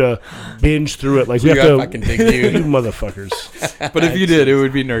show to binge through it. Like we You have gotta to. fucking dig you. You motherfuckers. But if you did, it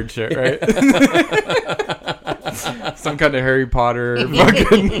would be nerd shit, right? Some kind of Harry Potter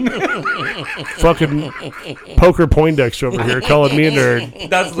Fucking poker Poindexter over here calling me a nerd.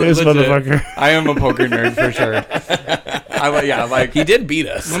 That's This legit. motherfucker. I am a poker nerd for sure. Like He did beat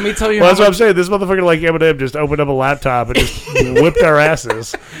us. let me tell you. Well, how that's what I'm saying. This motherfucker like Eminem just opened up a laptop and just whipped our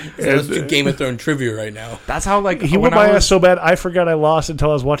asses. Let's do Game of Thrones trivia right now. that's how like He when whipped my I ass was so bad I forgot I lost until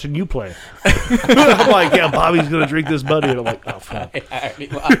I was watching you play. I'm like, yeah, Bobby's gonna drink this buddy, and I'm like, oh fuck. I already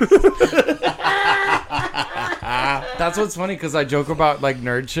lost. That's what's funny because I joke about like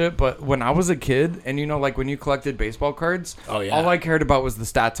nerd shit, but when I was a kid, and like when you collected baseball cards, Oh, yeah. all I cared about was the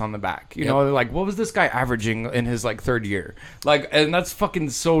stats on the back. You Yep. know, like what was this guy averaging in his like third year? Like, and that's fucking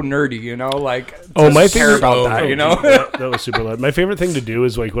so nerdy. Like, Oh, to my care favorite about that. that was super loud. My favorite thing to do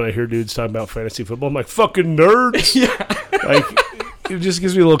is like when I hear dudes talking about fantasy football, I'm like, fucking nerds. Like it just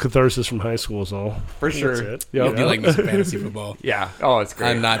gives me a little catharsis from high school is all. For That's sure. it. Yep. I do like me some fantasy football. Yeah. Oh, it's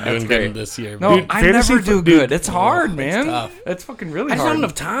great. I'm not That's doing great. good this year. No, Dude, I fantasy never do fo- dude, good. It's hard, man. tough. It's fucking really I just hard. don't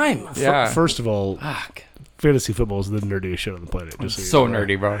have enough time. Yeah. First of all, Fuck. fantasy football is the nerdiest shit on the planet. Just you So know.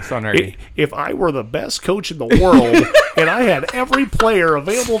 nerdy, bro. So nerdy. If I were the best coach in the world and I had every player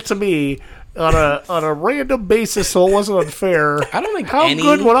available to me on a random basis so it wasn't unfair, I don't think how any-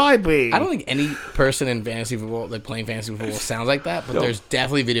 good would I be? I don't think any person in fantasy football, like playing fantasy football, sounds like that. But there's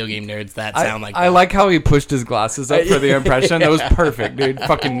definitely video game nerds that sound like I that. like how he pushed his glasses up for the impression. That was perfect, dude.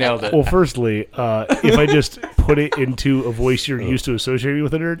 Fucking nailed it. Well, firstly, if I just put it into a voice you're used to associating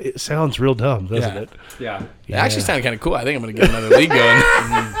with a nerd, it sounds real dumb, doesn't Yeah. it? Yeah. It actually sounded kind of cool. I think I'm gonna get another league going.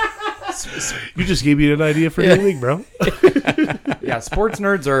 You just gave me an idea for your league, bro. Yeah, sports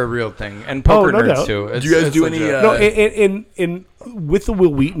nerds are a real thing, and poker no nerds doubt. too. Do you guys do any, legit. No, and with the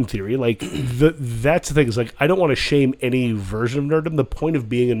Will Wheaton theory, like that's the thing. Is like I don't want to shame any version of nerddom. The point of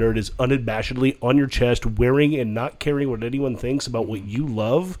being a nerd is unabashedly on your chest, wearing and not caring what anyone thinks about what you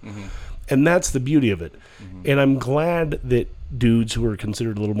love, and that's the beauty of it. And I'm glad that dudes who are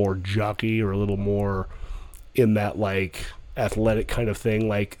considered a little more jockey or a little more in that like athletic kind of thing,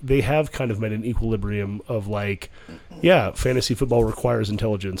 like they have kind of met an equilibrium of like, yeah, fantasy football requires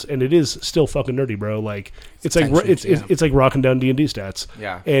intelligence, and it is still fucking nerdy, bro. Like it's like Tensions, it's like rocking down D&D stats.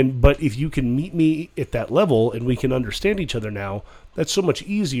 Yeah. But if you can meet me at that level and we can understand each other now, that's so much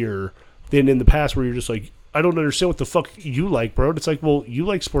easier than in the past where you're just like, I don't understand what the fuck you like, bro. It's like, well, you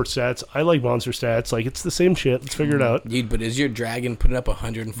like sports stats, I like monster stats. Like it's the same shit. Let's figure it out. Dude, but is your dragon putting up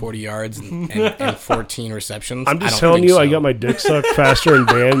 140 yards and 14 receptions? I'm just I don't telling think you, I so. got my dick sucked faster in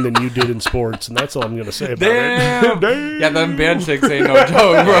band than you did in sports, and that's all I'm gonna say about Damn. it. Damn. Yeah, them band chicks ain't no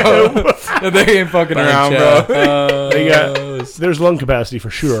joke, bro. They ain't fucking around, bro. They got, there's lung capacity for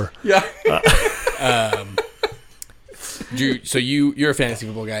sure. Yeah. So you're a fantasy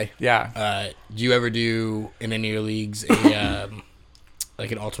football guy. Yeah. Do you ever do in any of your leagues a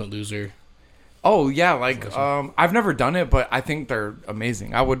like an ultimate loser? Oh yeah, like I've never done it, but I think they're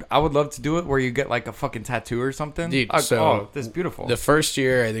amazing. I would love to do it where you get like a fucking tattoo or something. Dude, this is beautiful. The first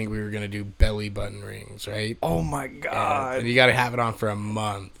year, I think we were gonna do belly button rings, right? Oh my god, And you got to have it on for a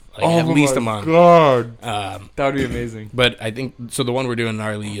month, like at least a month. God. that would be amazing. But I think so. The one we're doing in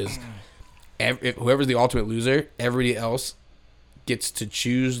our league is whoever's the ultimate loser, everybody else gets to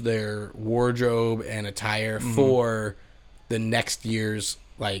choose their wardrobe and attire for the next year's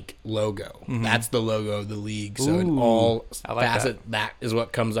like logo. That's the logo of the league. So in all I like facet, that is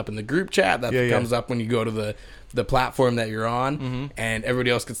what comes up in the group chat. That Yeah, yeah. comes up when you go to the platform that you're on, and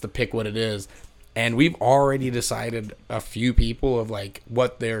everybody else gets to pick what it is. And we've already decided a few people of like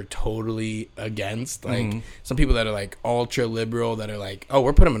what they're totally against. Like some people that are like ultra liberal that are like, oh,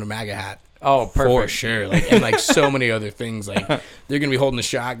 we're putting them in a MAGA hat. Oh, perfect. For sure. Like, and like so many other things. Like they're gonna be holding a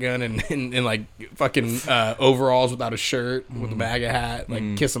shotgun and like fucking overalls without a shirt with a MAGA hat,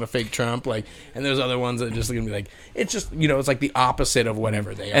 like kissing a fake Trump. Like, and there's other ones that are just gonna be like, it's just it's like the opposite of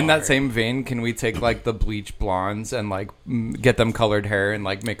whatever they are. In that same vein, can we take like the bleach blondes and like get them colored hair and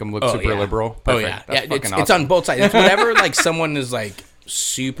like make them look super liberal? Oh Perfect. yeah, That's yeah. fucking It's awesome. on both sides. It's whatever like someone is like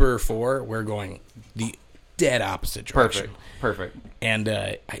super for. We're going the dead opposite direction. Perfect. And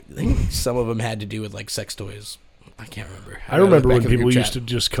I think some of them had to do with like sex toys. I can't remember. I remember Back when in the people group used chat. to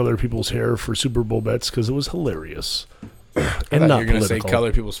just color people's hair for Super Bowl bets because it was hilarious I and thought not you were gonna political. say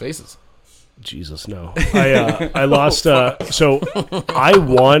color people's faces. Jesus, no. I lost. So I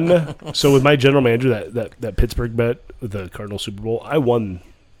won. So with my general manager, that Pittsburgh bet with the Cardinals Super Bowl, I won,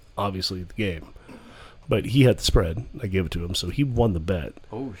 obviously, the game. But he had the spread. I gave it to him, so he won the bet.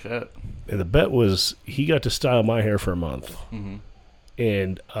 Oh, shit. And the bet was he got to style my hair for a month. Mm-hmm.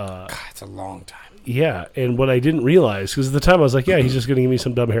 And God, it's a long time. yeah, and what I didn't realize, because at the time I was like, yeah, he's just going to give me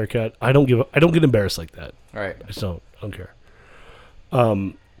some dumb haircut. I don't get embarrassed like that. Right. I just don't care.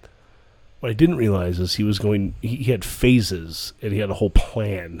 What I didn't realize is he had phases, and he had a whole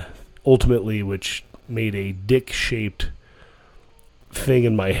plan, ultimately, which made a dick-shaped thing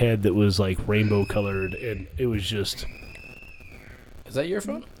in my head that was like rainbow colored, and it was just... Is that your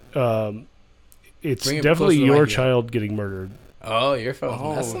phone? It's Bring it definitely closer to your my ear. child getting murdered. Oh, your phone.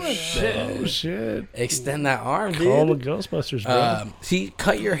 Oh, That's not shit. bad. Oh, shit. Extend that arm, Call the dude. Ghostbusters, bro. He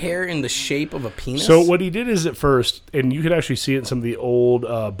cut your hair in the shape of a penis. So what he did is at first, and you could actually see it in some of the old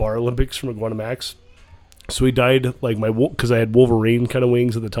Bar Olympics from Iguana Max. So he dyed like because I had Wolverine kind of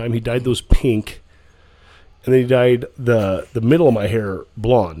wings at the time. He dyed those pink, and then he dyed the middle of my hair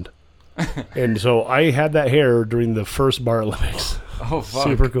blonde. And so I had that hair during the first Bar Olympics. Oh, fuck.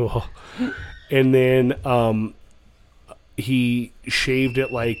 Super cool. And then he shaved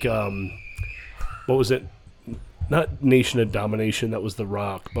it like what was it? Not Nation of Domination, that was The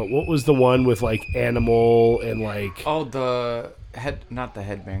Rock, but what was the one with like Animal and like Oh, not the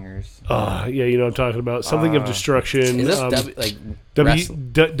headbangers. yeah, you know what I'm talking about. Something of Destruction. Is this wrestling?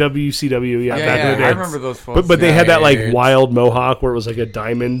 WCW, yeah, Yeah, back in the day. I remember those folks. But they had that like Weird. wild mohawk where it was like a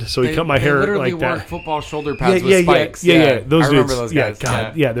diamond. So he cut my hair literally like wore that. football shoulder pads with spikes. Yeah. Those I dudes. remember those guys. Yeah,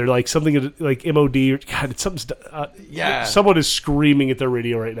 God, yeah, they're like something like MOD. Or, God, it's something. Yeah. Someone is screaming at their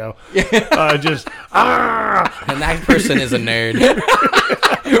radio right now. Just And that person is a nerd.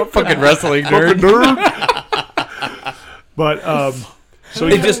 Fucking wrestling fucking nerd. nerd. But so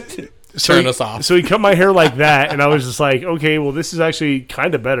They he just so turn he- us off. So he cut my hair like that, and I was just like, okay, well, this is actually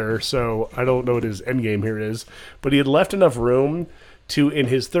kind of better. So I don't know what his end game here is, but he had left enough room to, in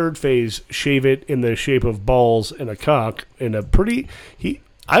his third phase, shave it in the shape of balls and a cock and a pretty.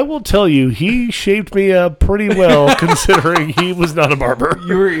 I will tell you, he shaved me up pretty well, considering he was not a barber.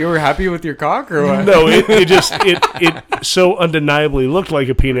 You were happy with your cock or what? No, it so undeniably looked like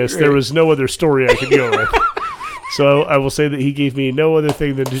a penis. There was no other story I could go with. So I will say that he gave me no other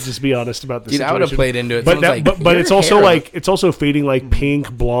thing than to just be honest about the Dude, situation. I would have played into it. But Someone's that, like, but "Your it's also hair." like it's also fading like pink,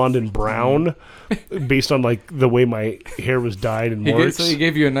 blonde, and brown, based on like the way my hair was dyed and works. So he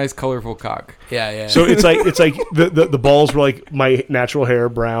gave you a nice colorful cock. Yeah. So it's like the balls were like my natural hair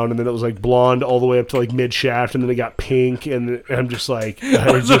brown, and then it was like blonde all the way up to like mid shaft, and then it got pink, and I'm just like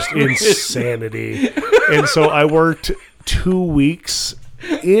it's just insanity. And so I worked 2 weeks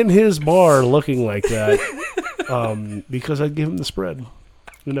in his bar looking like that, because I gave him the spread,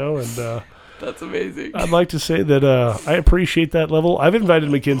 you know, and That's amazing. I'd like to say that I appreciate that level. I've invited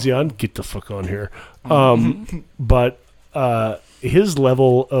McKinsey on. Get the fuck on here. But his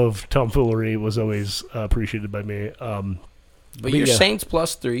level of tomfoolery was always appreciated by me. But you're yeah. Saints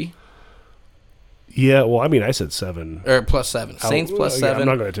 +3 Yeah, well, I mean, I said 7. or +7. Saints +7. I'm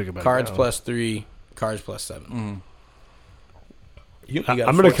not going to take it back. Cards now. +3. Cards +7. You got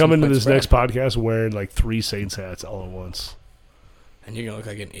I'm going to come into 14-point this spread. next podcast wearing like 3 Saints hats all at once. And you're gonna look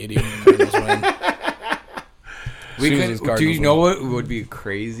like an idiot when the Cardinals win. We Soon as could, these do Cardinals you know win. what would be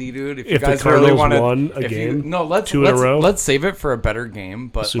crazy, dude? If you If the guys really Cardinals wanted, won a if you- game, no, let's 2 in a row? let's save it for a better game.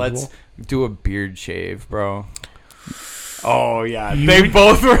 But Super let's Bowl? do a beard shave, bro. Oh yeah, You- they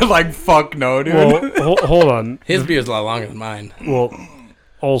both were like, "Fuck no, dude." Well, hold on. His beard's a lot longer than mine. Well,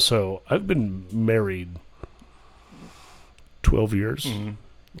 also, I've been married 12 years. 11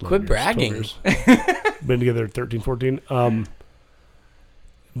 Quit years, bragging. 12 years. Been together 13, 14.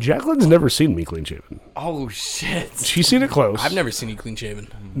 Jacqueline's never seen me clean shaven. Oh shit! She's seen it close. I've never seen you clean shaven,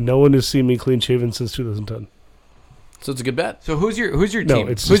 No one has seen me clean shaven since 2010. so it's a good bet. So who's your No, team?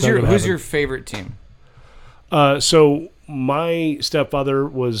 it's just Who's not your gonna who's happen. your favorite team? So my stepfather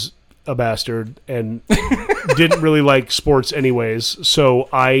was a bastard and didn't really like sports anyways. So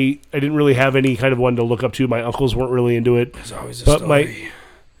I didn't really have any kind of one to look up to. My uncles weren't really into it. There's always a But story.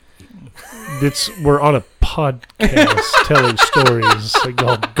 We're on a podcast telling stories. Like,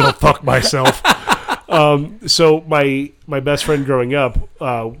 go fuck myself. So my best friend growing up,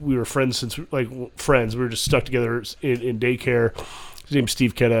 we were friends since friends. We were just stuck together in daycare. His name's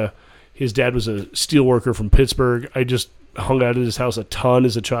Steve Ketta. His dad was a steel worker from Pittsburgh. I just hung out at his house a ton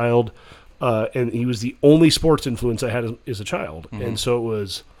as a child, and he was the only sports influence I had as a child. And so it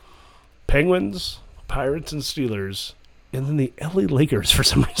was Penguins, Pirates, and Steelers, and then the LA Lakers for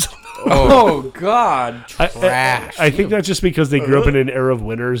some reason. Oh God. Trash. I think that's just because they grew up in an era of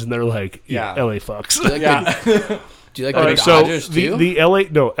winners, and they're like, Yeah. LA fucks. Do you like the, do you like All the right, so Dodgers too? the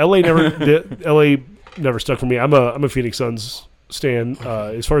LA never stuck for me. I'm a Phoenix Suns stan.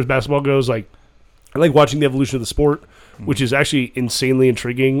 As far as basketball goes, like I like watching the evolution of the sport, which is actually insanely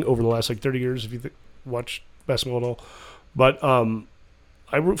intriguing over the last like 30 years if you watch basketball at all. But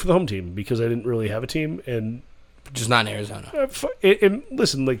I root for the home team because I didn't really have a team, and Just not in Arizona. and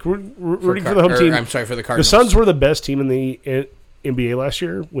listen, like rooting for the home team. I'm sorry, for the The Cardinals. Suns were the best team in the NBA last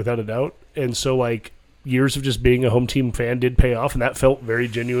year, without a doubt. And so, like, years of just being a home team fan did pay off, and that felt very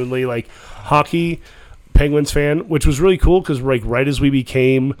genuinely like hockey Penguins fan, which was really cool because, like, right as we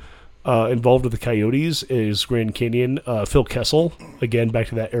became involved with the Coyotes is Grand Canyon. Phil Kessel, again, back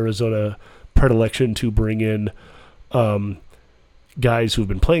to that Arizona predilection to bring in guys who've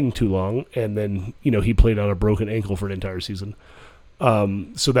been playing too long, and then, you know, he played on a broken ankle for an entire season.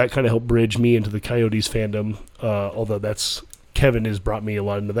 So that kind of helped bridge me into the Coyotes fandom, although Kevin has brought me a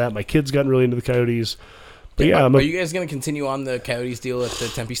lot into that. My kids gotten really into the Coyotes. But yeah, Are you guys going to continue on the Coyotes deal at the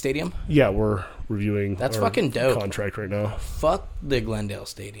Tempe Stadium? yeah, we're reviewing That's our fucking dope. contract right now. Fuck the Glendale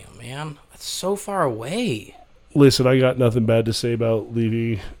Stadium, man. That's so far away. Listen, I got nothing bad to say about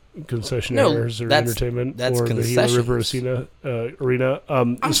Levy concessionaires or that's entertainment that's or the Gila River concessions. Arena.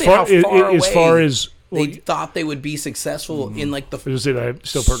 I'm As saying how far as away far as They thought they would be successful in like the. I was saying, I have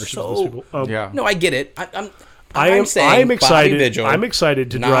still partnerships with those people. Yeah. No, I get it. I'm saying excited. Bobby Vigil, I'm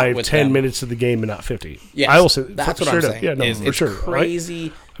excited to not drive with 10 them. minutes to the game and not 50. Yes, I will say that's what straight I'm up. saying. Yeah, no, is for it's sure. Right?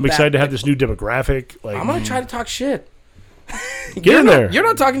 crazy. I'm excited to have this new demographic. Like, I'm gonna try to talk shit. get in there. You're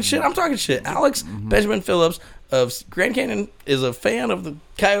not talking shit. I'm talking shit. Alex Benjamin Phillips of Grand Canyon is a fan of the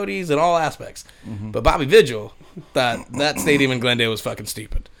Coyotes in all aspects, but Bobby Vigil thought that stadium in Glendale was fucking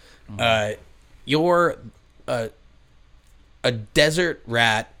stupid. You're a desert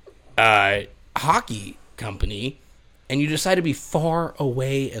rat hockey company, and you decide to be far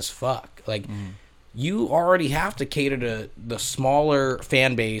away as fuck. Like, you already have to cater to the smaller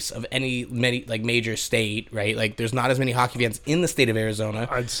fan base of many like major state, right? Like, there's not as many hockey fans in the state of Arizona.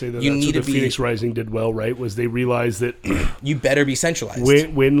 I'd say that you that's need what to the Phoenix Rising did well, right? Was they realized that You better be centralized.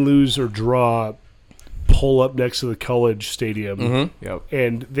 win, lose, or draw, pull up next to the college stadium, Yep.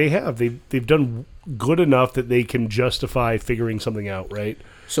 and they've done good enough that they can justify figuring something out, right?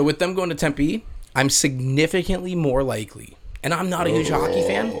 So with them going to Tempe, I'm significantly more likely, and I'm not a huge hockey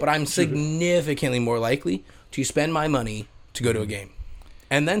fan, but I'm significantly more likely to spend my money to go to a game,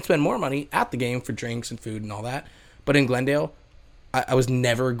 and then spend more money at the game for drinks and food and all that. But in Glendale, I was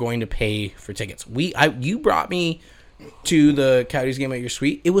never going to pay for tickets. You brought me to the Coyotes game at your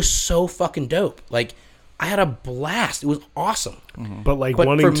suite. It was so fucking dope. Like, I had a blast. It was awesome. But like But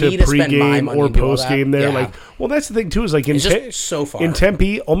wanting for to me to spend my pregame money or and do all post game that, there, yeah. like, well, that's the thing too. Is like in It's just so far. in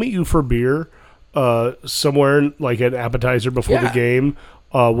Tempe, I'll meet you for beer, somewhere like an appetizer before the Yeah. game.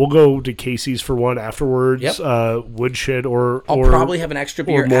 We'll go to Casey's for one afterwards. Yep. Woodshed or I'll probably have an extra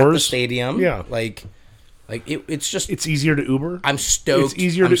beer at the Moore's. stadium. Yeah. Like it's just. It's easier to Uber. I'm stoked. It's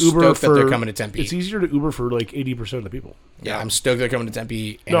easier I'm to Uber stoked for that they're coming to Tempe. It's easier to Uber for like 80% of the people. Yeah, I'm stoked they're coming to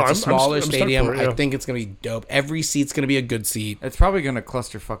Tempe. And No, it's a I'm smaller stoked stadium. for it, yeah. I think it's gonna be dope. Every seat's gonna be a good seat. It's probably gonna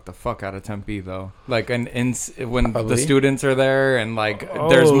clusterfuck the fuck out of Tempe though. Like, when Probably. the students are there and like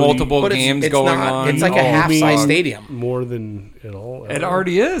there's multiple But games it's going not- on. it's like a Oh, half-size mean stadium. More than it all. It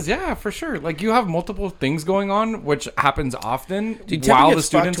already is, yeah, for sure. Like, you have multiple things going on, which happens often Dude, Tempe while the gets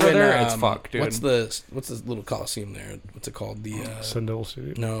students fucked are there. when, It's fucked, dude. What's this little coliseum there? What's it called? The Sundell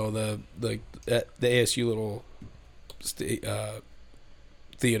Stadium. no, the ASU little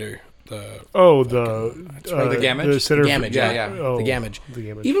theater. Oh, right. The Gammage? The center. Gammage, yeah. Oh, the Gammage. The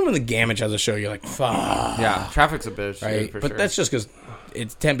Gammage. Even when the Gammage has a show, you're like, fuck. Yeah, traffic's a bitch, Right, dude, for but sure. that's just because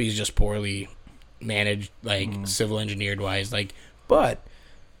Tempe's just poorly managed, like civil engineered wise. Like, but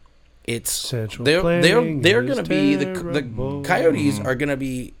it's Central they're planning gonna is be terrible. the Coyotes are gonna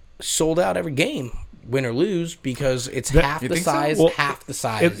be sold out every game, win or lose, because it's That- half You the think so? size, Well, half the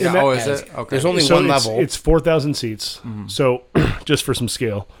size. and Yeah, that- oh, is as- it? Okay. There's only So one it's, level. It's 4,000 seats. So just for some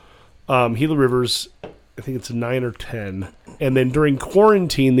scale, Gila Rivers, I think it's 9 or 10, and then during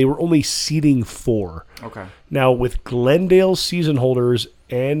quarantine they were only seating 4. Okay. Now with Glendale season holders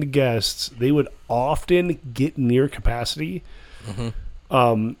and guests, they would often get near capacity.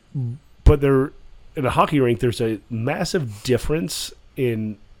 But there, in a hockey rink, there's a massive difference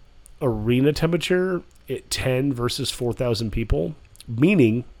in arena temperature at 10 versus 4,000 people,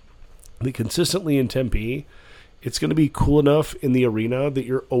 meaning that consistently in Tempe, it's going to be cool enough in the arena that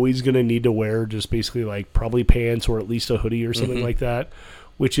you're always going to need to wear just basically like probably pants or at least a hoodie or something like that,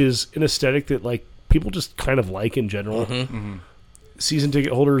 which is an aesthetic that like people just kind of like in general. season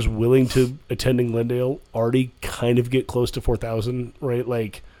ticket holders willing to attend in Glendale already kind of get close to 4,000, right?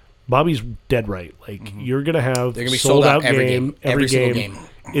 Like, Bobby's dead right. Like, you're gonna have They're gonna be sold out every game, game, every single game.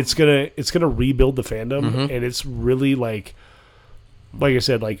 It's gonna rebuild the fandom, and it's really like I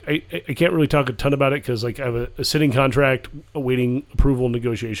said, like I can't really talk a ton about it because like I have a sitting contract awaiting approval and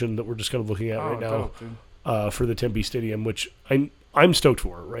negotiation that we're just kind of looking at right now for the Tempe Stadium, which I'm stoked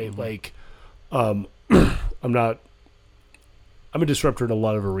for, right? Like, I'm a disruptor in a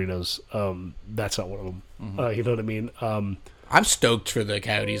lot of arenas. That's not one of them. You know what I mean? I'm stoked for the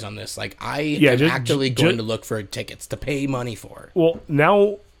Coyotes on this. Like, I am actively going to look for tickets to pay money for. Well,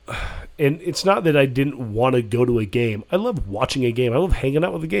 now, and it's not that I didn't want to go to a game. I love watching a game. I love hanging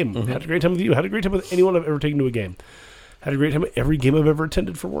out with a game. Had a great time with you. Had a great time with anyone I've ever taken to a game. Had a great time at every game I've ever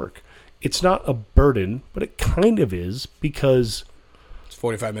attended for work. It's not a burden, but it kind of is because... It's a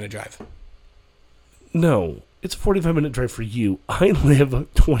 45-minute drive. No, it's a 45-minute drive for you. I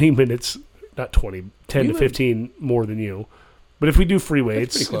live 20 minutes, not 20, 10 to 15 more than you. But if we do freeway,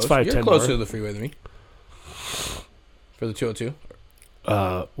 it's 5, You're 10 closer more. to the freeway than me. For the 202.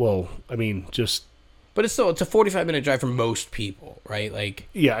 Well, I mean, just... But it's a 45-minute drive for most people, right? Like,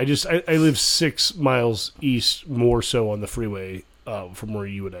 Yeah, I live 6 miles east more so on the freeway from where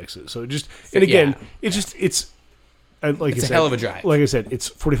you would exit. So just... And again, it's a hell of a drive. Like I said, it's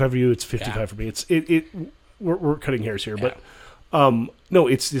 45 for you, it's 55 for me. We're cutting hairs here, but no,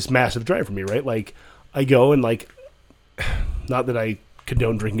 it's this massive drive for me, right? Like, I go and like... Not that I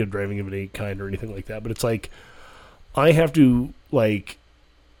condone drinking or driving of any kind or anything like that, but it's like I have to, like,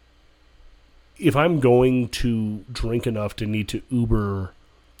 if I'm going to drink enough to need to Uber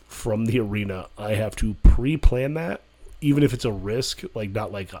from the arena, I have to pre-plan that, even if it's a risk. Like,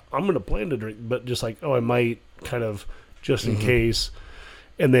 not like I'm going to plan to drink, but just like, oh, I might kind of just in case.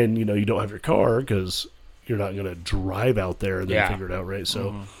 And then, you know, you don't have your car because you're not going to drive out there and then figure it out, right?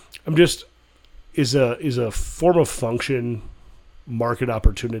 So I'm just... is a form of function, market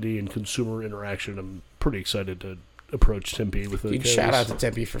opportunity, and consumer interaction. I'm pretty excited to approach Tempe with it. Shout out to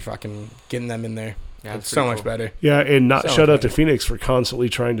Tempe for fucking getting them in there. Yeah, it's so much better. Yeah, and not So shout out to better. Phoenix for constantly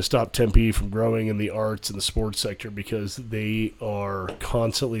trying to stop Tempe from growing in the arts and the sports sector because they are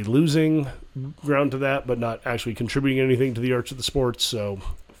constantly losing ground to that, but not actually contributing anything to the arts or the sports. So,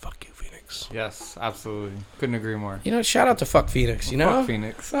 fuck you, Phoenix. Yes, absolutely. Couldn't agree more. You know, shout out to fuck Phoenix, you know? Fuck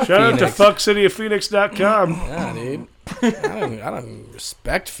Phoenix. Shout out to fuckcityoffphoenix.com. Yeah, dude. I don't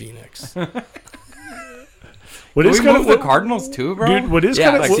respect Phoenix. What Can is we kind move of the Cardinals too, bro? dude? What is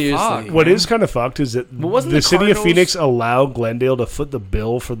Yeah, kind of like, seriously. what is kind of fucked is that wasn't the the city of Cardinals- Phoenix allowed Glendale to foot the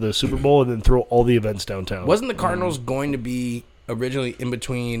bill for the Super Bowl and then throw all the events downtown. Wasn't the Cardinals going to be originally in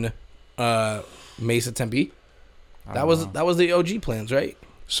between Mesa Tempe? That was the OG plans, right?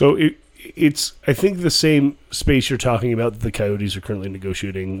 So it's I think the same space you're talking about that the Coyotes are currently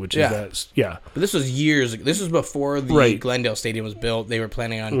negotiating, which Yeah. is that But this was years ago. This was before the Right. Glendale Stadium was built. They were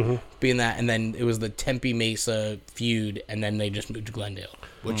planning on being that, and then it was the Tempe Mesa feud, and then they just moved to Glendale,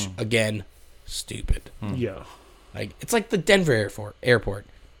 which again, stupid. yeah. Like, it's like the Denver airport.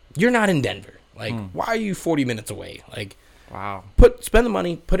 You're not in Denver. Like, why are you 40 minutes away? Like, Wow. spend the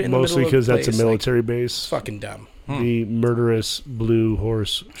money, put it in Mostly the middle because of the that's a place. military Like, it's base. fucking dumb. The murderous blue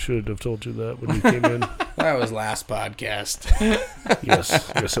horse should have told you that when you came in. That was last podcast. yes,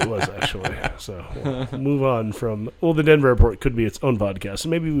 it was actually. So we'll move on from. Well, the Denver airport could be its own podcast,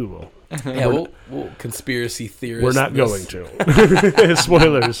 and maybe we will. Yeah, we'll conspiracy theorists. We're not going to.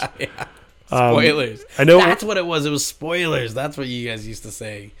 Spoilers. Spoilers. I know. That's what it was. It was spoilers. That's what you guys used to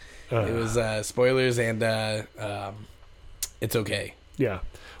say. It was spoilers and it's okay. Yeah.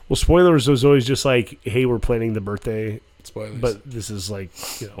 Well, spoilers was always just like, hey, we're planning the birthday, Spoilers. but this is like,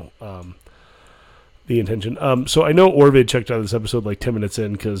 the intention. So I know Orvid checked out of this episode like 10 minutes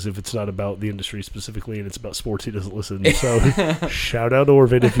in because if it's not about the industry specifically and it's about sports, he doesn't listen. So shout out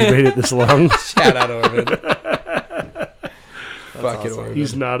Orvid if you made it this long. Shout out Orvid. Fuck it, awesome. Orvid.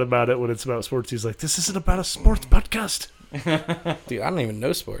 He's not about it when it's about sports. He's like, this isn't about a sports podcast. Dude, I don't even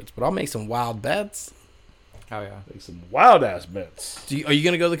know sports, but I'll make some wild bets. Oh yeah. Like some wild ass bets. Are you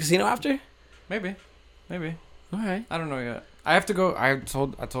gonna go to the casino after? Maybe. All right. I don't know yet. I have to go. I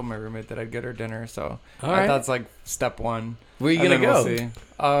told my roommate that I'd get her dinner, so All right. that's like step one. Where are you And gonna then go?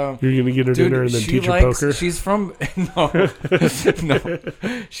 we'll see. You're gonna get her dinner and then teach her poker. She's from no,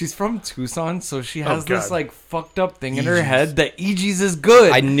 she's from Tucson, so she has this God. like fucked up thing in her Eegee's. head that Eegee's is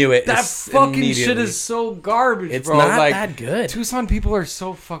good. I knew it. that It's fucking shit immediately. is so garbage, It's bro. not like, that good. Tucson people are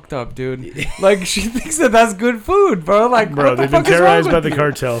so fucked up, dude. Like she thinks that that's good food, bro. Like, Bro, what the they've been fuck is wrong terrorized by with the you?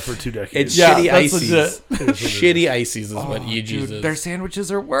 cartel for 2 decades. It's Yeah, shitty that's ices. legit. Shitty ices is what Oh, Eegee's dude, is. their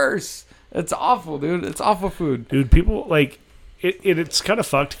sandwiches are worse. It's awful, dude. It's awful food. Dude, people like it's kind of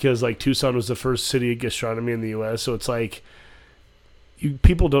fucked because like Tucson was the first city of gastronomy in the U.S. So it's like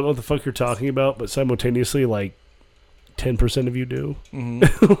people don't know what the fuck you're talking about, but simultaneously like 10% of you do.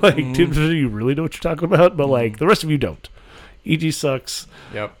 Mm-hmm. Like 10% of you really know what you're talking about, but like the rest of you don't. EG sucks.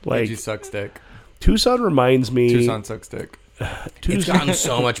 Yep. Like EG sucks dick. Tucson reminds me. Tucson sucks dick. It's gotten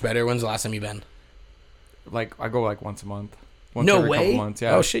so much better. When's the last time you've been? Like I go like once a month. Once No every way. Couple months,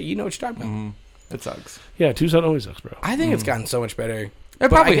 yeah. Oh shit, you know what you're talking about. Mm-hmm. It sucks. Yeah, Tucson always sucks, bro. I think it's gotten so much better. It But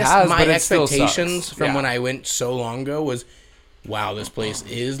probably I guess has, my but it still expectations sucks. from Yeah. when I went so long ago was, wow, this place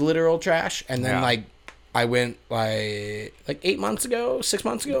is literal trash. And then Yeah. like I went like 6 months ago,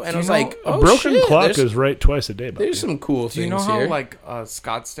 and I was you know, like, A oh broken shit, clock there's, is right twice a day. there's some cool Do you things know how here. like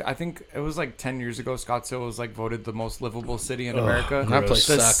Scottsdale? I think it was like 10 years ago. Scottsdale was like voted the most livable city in America. that place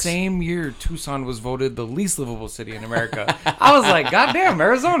The sucks. same year, Tucson was voted the least livable city in America. I was like, God damn,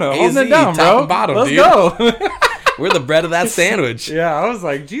 Arizona, holding AZ, it down, top bro. and bottom, Let's dude. go. We're the bread of that sandwich. Yeah, I was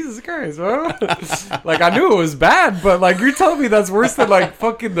like, Jesus Christ, bro. Like, I knew it was bad, but like, you're telling me that's worse than like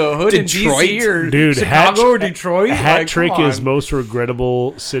fucking the hood Detroit? in DC or Dude, Chicago or Detroit. Hat Like, trick come is on. most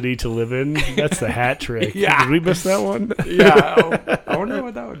regrettable city to live in. That's the hat trick. Yeah. Did we miss that one? Yeah, I wonder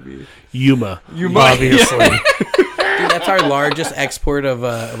what that would be. Yuma. Yuma, Obviously. Dude, that's our largest export of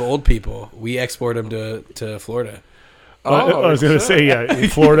old people. We export them to Florida. I was going to say, yeah, in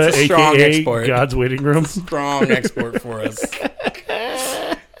Florida, It's a strong a.k.a. export. God's waiting room. Strong export for us.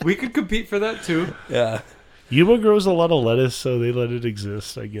 We could compete for that too. Yeah. Yuma grows a lot of lettuce, so they let it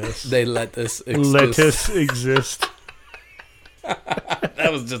exist, I guess. They let this exist. Lettuce exist. That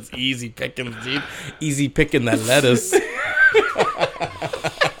was just easy picking, dude. Easy picking that lettuce.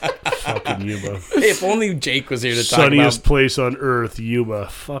 Fucking Yuma. If only Jake was here to talk Sunniest about. place on earth, Yuma.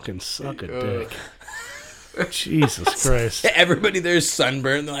 Fucking suck a dick. Jesus Christ. Everybody there's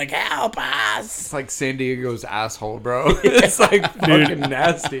sunburned. They're like, help us. It's like San Diego's asshole, bro. It's like fucking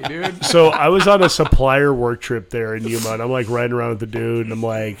nasty, dude. So I was on a supplier work trip there in Yuma, and I'm like riding around with the dude, and I'm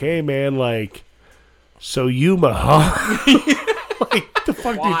like, hey man, like, so Yuma, huh? Like, the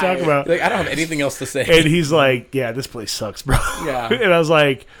fuck are you talking about? Like, I don't have anything else to say. And he's like, yeah, this place sucks, bro. Yeah. And I was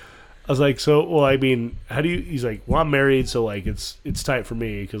like, so, well, I mean, how do you, he's like, well, I'm married, so like, it's tight for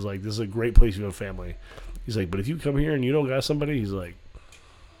me, because like, this is a great place you have a family. He's like, but if you come here and you don't got somebody, he's like,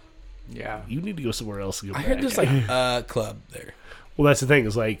 Yeah. you need to go somewhere else and go I back. heard there's like a club there. Well, that's the thing,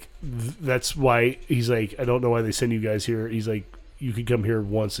 is like, that's why, he's like, I don't know why they send you guys here. He's like, you could come here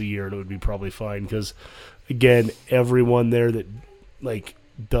once a year and it would be probably fine, because, again, everyone there that, like,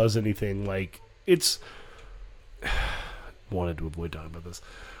 does anything, like, it's, wanted to avoid talking about this.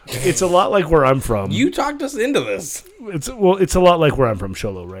 It's a lot like where I'm from. You talked us into this. It's a lot like where I'm from,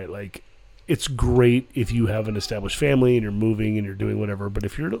 Sholo, right? Like, it's great if you have an established family and you're moving and you're doing whatever, but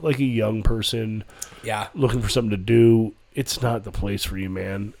if you're like a young person Yeah. looking for something to do, it's not the place for you,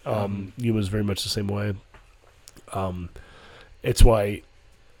 man. Yuma's very much the same way. It's why,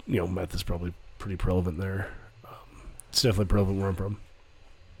 meth is probably pretty prevalent there. It's definitely prevalent where I'm from.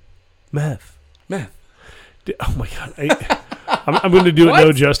 Meth. Oh my god. I'm going to do it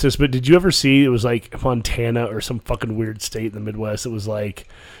no justice, but did you ever see, it was like Montana or some fucking weird state in the Midwest, it was like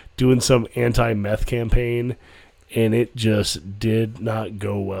doing some anti-meth campaign, and it just did not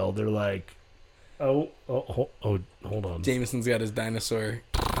go well. They're like, oh, hold on. Jameson's got his dinosaur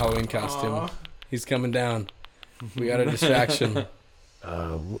Halloween costume. He's coming down. We got a distraction.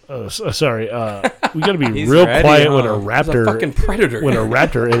 Sorry, we got to be He's real ready, quiet when a huh? He's a raptor fucking predator. when a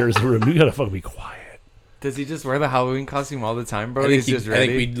raptor enters the room. You got to fucking be quiet. Does he just wear the Halloween costume all the time, bro? I think, He's just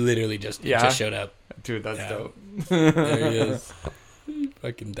ready. we literally just showed up. Dude, that's Yeah. dope. There he is.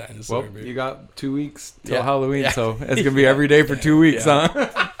 Fucking dinosaur. Well, dude. you got 2 weeks till Yeah. Halloween, Yeah. so it's gonna be every day for 2 weeks, huh?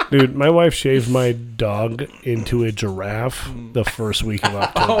 Dude, my wife shaved my dog into a giraffe the first week of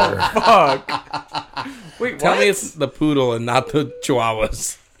October. Fuck. Wait, Tell what? me it's the poodle and not the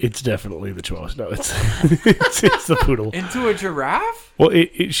chihuahuas. It's definitely the Chihuahua. No, it's it's the poodle. Into a giraffe? Well,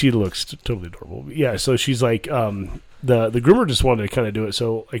 she looks totally adorable. Yeah, so she's like, the groomer just wanted to kind of do it.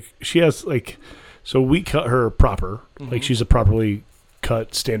 So like she has like, so we cut her proper, like she's a properly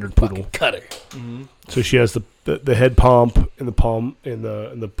cut standard poodle. Cutter. So she has the head pump and the palm and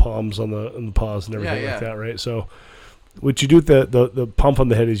the palms on the paws and everything Yeah. like that, right? So what you do with the pump on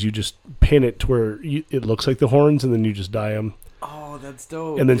the head is you just pin it to where it looks like the horns, and then you just dye them. Oh, that's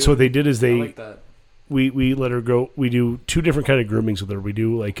dope. And then so what they did is I they like that. we let her go. We do 2 different kind of groomings with her. We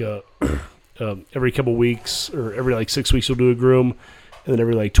do like every couple weeks or every like 6 weeks we'll do a groom, and then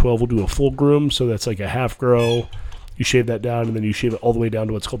every like 12 we'll do a full groom. So that's like a half grow. You shave that down, and then you shave it all the way down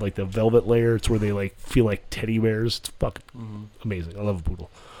to what's called like the velvet layer. It's where they like feel like teddy bears. It's fucking amazing. I love a poodle.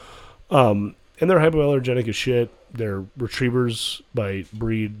 And and they're hypoallergenic as shit. They're retrievers by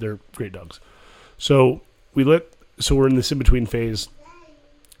breed. They're great dogs. So we're in this in between phase.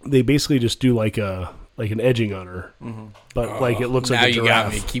 They basically just do like an edging on her, but like it looks like a giraffe.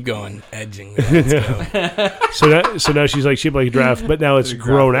 Now you got me. Keep going, edging. Let's go. So now she's shaped like a giraffe, but now it's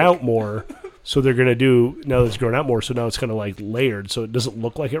grown out more. So they're gonna do now that it's grown out more. So now it's kind of like layered. So it doesn't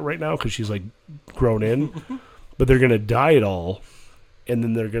look like it right now because she's like grown in. But they're gonna dye it all, and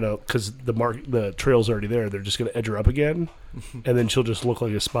then they're gonna because the trail's already there. They're just gonna edge her up again, and then she'll just look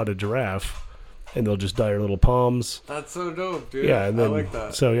like a spotted giraffe, and they'll just dye her little palms. That's so dope, dude. Yeah, and then, I like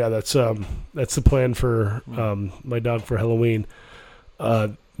that. So yeah, that's the plan for my dog for Halloween.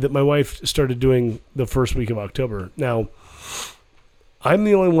 That my wife started doing the first week of October. Now, I'm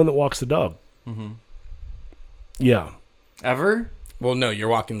the only one that walks the dog. Yeah. Ever? Well, no, you're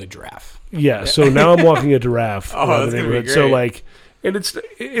walking the giraffe. Yeah. So now I'm walking a giraffe. Oh, around that's the gonna be neighborhood. So great. and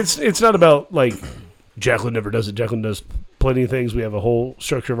it's not about like Jacqueline never does it. Jacqueline does plenty of things. We have a whole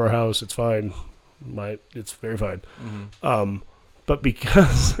structure of our house. It's fine. It's very fine. But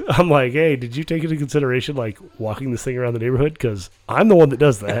because I'm like, hey, did you take into consideration like walking this thing around the neighborhood? Because I'm the one that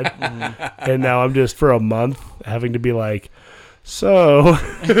does that, and now I'm just for a month having to be like, so.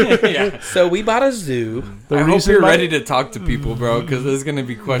 So we bought a zoo. I hope you're ready to talk to people, bro, because there's gonna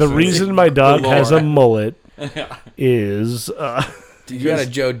be questions. The reason my dog has a galore. mullet is. You got a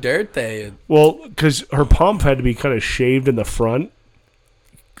Joe Dirt there. Well, because her pump had to be kind of shaved in the front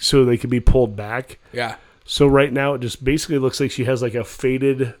so they could be pulled back. Yeah. So right now it just basically looks like she has like a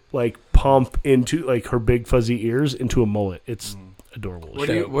faded like pump into like her big fuzzy ears into a mullet. It's adorable. What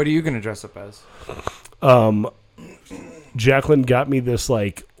are you gonna dress up as? Jacqueline got me this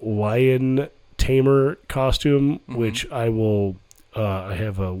like lion tamer costume, which I will. I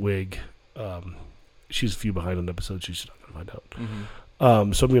have a wig. She's a few behind on episodes. She's not gonna find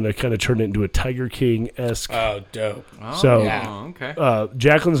out. So I'm gonna kind of turn it into a Tiger King-esque. Oh, dope. Oh, So- okay.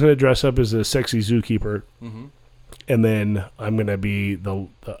 Jacqueline's gonna dress up as a sexy zookeeper, and then I'm gonna be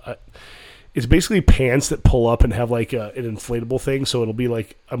it's basically pants that pull up and have like an inflatable thing. So it'll be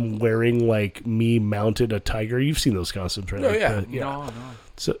like I'm wearing like me mounted a tiger. You've seen those costumes, right? Oh, Like yeah. No,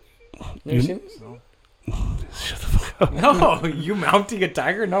 So You seen shut the fuck up. no. You mounting a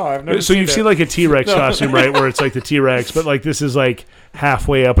tiger? No, I've never. So you've seen like a T-Rex costume, right? Where it's like the T-Rex, but like this is like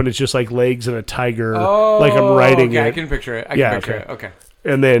halfway up and it's just like legs and a tiger. Like I'm riding okay, it. I can picture it. Okay.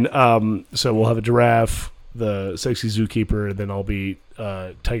 And then, so we'll have a giraffe, the sexy zookeeper, and then I'll be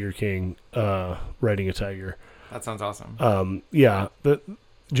Tiger King riding a tiger. That sounds awesome. Yeah,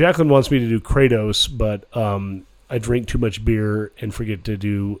 Jacqueline wants me to do Kratos, but I drink too much beer and forget to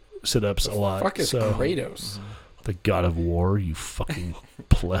do sit-ups a lot. fuck is so Kratos? the god of war, you fucking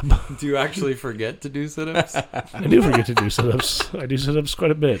pleb. Do you actually forget to do sit-ups? I do forget to do sit-ups. I do sit-ups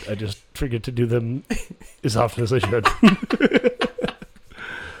quite a bit. I just forget to do them as often as I should.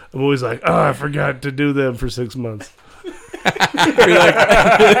 I'm always like, I forgot to do them for 6 months. You're like,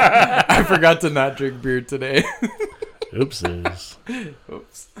 I forgot to not drink beer today. Oopsies.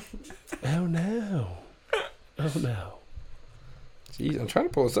 Oops. Oh no. Oh no. Jeez, I'm trying to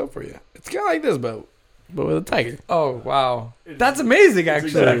pull this up for you. It's kind of like this, but with a tiger. Oh wow, that's amazing. Actually,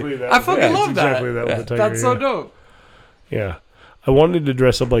 exactly that. I fucking Yeah, it's love exactly that. that with the tiger, That's so yeah. dope. Yeah. I wanted to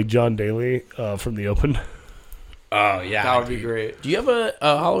dress up like John Daly from The Open. Oh, yeah. That would be great. Do you have a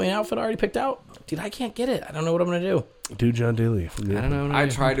Halloween outfit already picked out? Dude, I can't get it. I don't know what I'm going to do. Do John Daly from The I Open. don't know what I I'm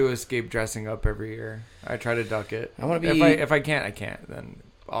gonna try to escape dressing up every year. I try to duck it. I want to be... If I can't, I can't. Then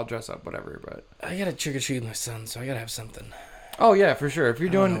I'll dress up, whatever. But I got to trick-or-treat with my son, so I got to have something. oh yeah, for sure. If you're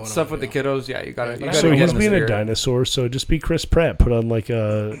I don't know doing what stuff I'm with the kiddos, yeah, you gotta. Yeah, You but gotta So get he's in the being a spirit. dinosaur, so just be Chris Pratt. Put on like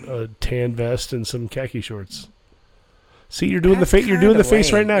a tan vest and some khaki shorts. See, you're doing That's the face. You're doing the kinda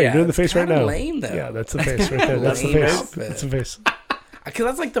face right lame. now. Yeah, You're doing the it's face right kinda now. lame, though. Yeah, that's the face right there. That's the Lame face. outfit. That's the face. Because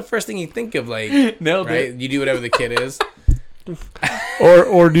that's like the first thing you think of, like, Nailed right? it. You do whatever the kid is.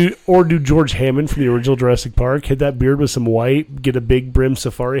 Or do George Hammond from the original Jurassic Park. Hit that beard with some white. Get a big brim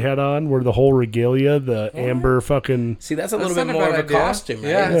safari hat on. Wear the whole regalia, the amber fucking. See, that's a That's little not bit a more bad of a idea. costume, right?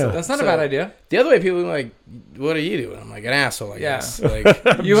 Yeah, Yeah. that's not So- a bad idea. The other way people are like, what are you doing? I'm like, an asshole, I Yeah. guess. Like,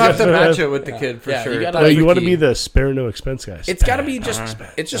 You have to match it with the kid for Yeah, you sure. gotta- Oh, you want to tricky. be the spare no expense guy. it's got to be just,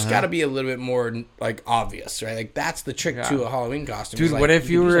 it's just got to be a little bit more, like, obvious, right? Like, that's the trick to a Halloween costume. Dude, is, like, what if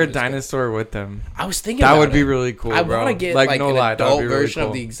you can do were a something that's dinosaur with them? good. I was thinking That about would be it. really cool, I bro. want to get, like, no an lie, that would adult be really version cool.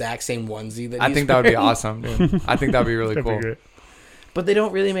 of the exact same onesie that I he's think that would be wearing. awesome, dude. I think that would be really That'd be cool. great. But they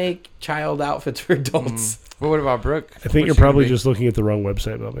don't really make child outfits for adults. But what about Brooke? I think you're probably just looking at the wrong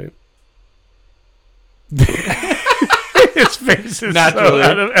website, Bobby. His face is Naturally. so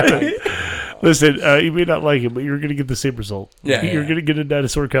out of Listen, you may not like it, but you're going to get the same result. Yeah, You're yeah. going to get a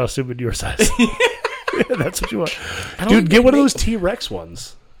dinosaur costume in your size. Yeah, that's what you want. I don't Dude, think get they one of make- those T-Rex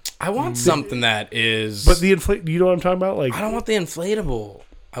ones. I want something that is. But the inflate, you know what I'm talking about? Like, I don't want the inflatable.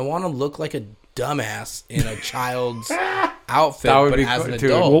 I want to look like a dumbass in a child's outfit, That would but be as cool, an too.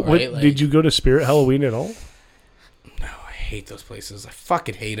 adult. what, Right? Like, did you go to Spirit Halloween at all? No, I hate those places. I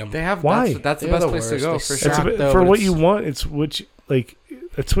fucking hate them. They have Why? That's the They're best the place to worst. go They for suck. sure. It's though, for but what it's- you want. It's which like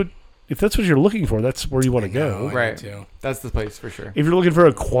that's what if that's what you're looking for. That's where you want to go. Right. Too. That's the place for sure. If you're looking for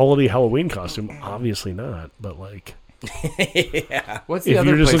a quality Halloween costume, obviously not. But like, Yeah. What's If the other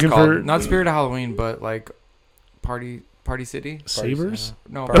you're just place looking called? for- Not Spirit of Halloween, but like Party City. Savers.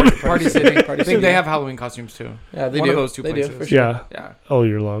 No, Party- Party City. Party I think City. they have Halloween costumes too. Yeah, they One do. of those two They do, places. for sure. Yeah, Yeah. all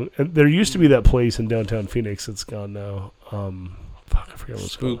year long. And there used to be that place in downtown Phoenix that's gone now. Fuck, I forget what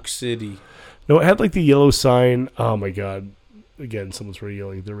it's called. Spook City. No, it had like the yellow sign. Oh my god! Again, someone's already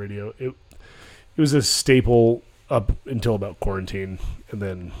yelling at the radio. It was a staple up until about quarantine, and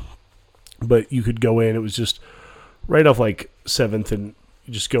then, but you could go in. It was just right off like 7th, and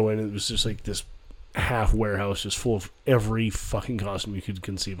you just go in. And it was just like this half warehouse, just full of every fucking costume you could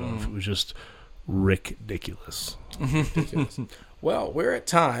conceive of. It was just ridiculous. Ridiculous. Well, we're at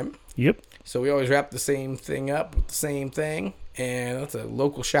time. Yep. So we always wrap the same thing up with the same thing, and that's a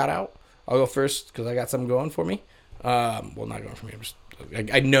local shout out. I'll go first because I got something going for me. Well, not going for me.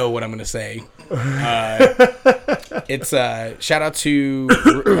 I know what I'm going to say. It's a shout out to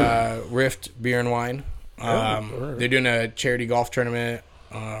Rift Beer and Wine. They're doing a charity golf tournament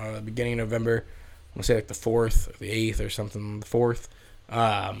beginning of November. I'm going to say like the 4th or the 8th or something. The 4th.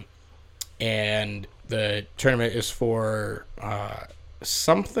 And the tournament is for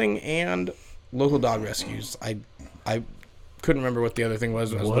something and local dog rescues. I couldn't remember what the other thing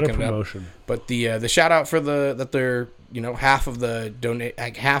was when I was What a looking it up. promotion! But the shout out for that they're half of the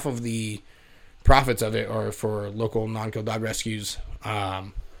half of the profits of it are for local non-kill dog rescues.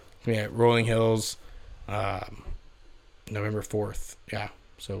 Rolling Hills, November 4th. Yeah.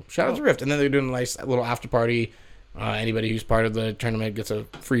 So shout out to Rift, and then they're doing a nice little after party. Anybody who's part of the tournament gets a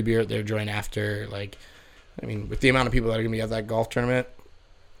free beer at their joint after. Like, I mean, with the amount of people that are gonna be at that golf tournament,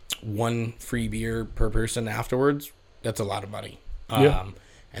 one free beer per person afterwards. That's a lot of money. Yeah.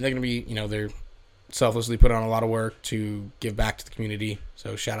 And they're going to be, they're selflessly put on a lot of work to give back to the community.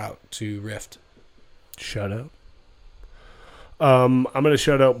 So shout out to Rift. Shout out. I'm going to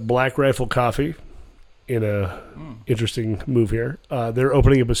shout out Black Rifle Coffee in a interesting move here. They're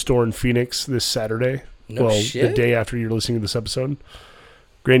opening up a store in Phoenix this Saturday. No the shit. day after you're listening to this episode.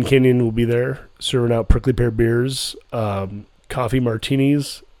 Grand Canyon will be there serving out prickly pear beers, coffee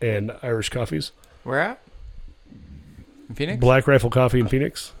martinis, and Irish coffees. Where at? In Phoenix? Black Rifle Coffee in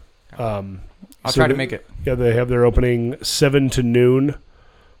Phoenix. I'll try to make it. Yeah, they have their opening 7 to noon,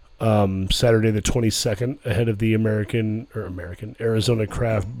 Saturday the 22nd, ahead of the Arizona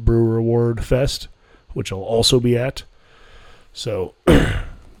Craft Brewer Award Fest, which I'll also be at. So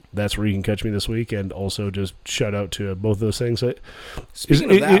that's where you can catch me this week, and also just shout out to both those things.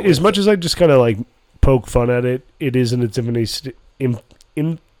 Speaking of that, As much as I just kind of like poke fun at it, it is in its infant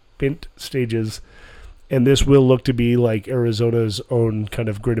stages. And this will look to be like Arizona's own kind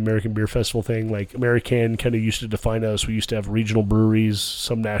of Great American Beer Festival thing. Like American kind of used to define us. We used to have regional breweries,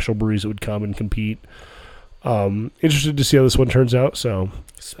 some national breweries that would come and compete. Interested to see how this one turns out. So,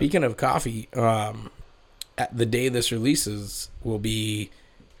 speaking of coffee, at the day this releases will be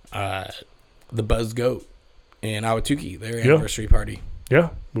the Buzz Goat in Awatuki, their anniversary party. yeah,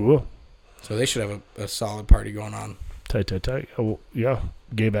 we will. So they should have a solid party going on. Tight. Oh, yeah,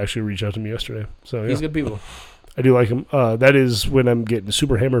 Gabe actually reached out to me yesterday. So, yeah. He's good people. I do like him. That is when I'm getting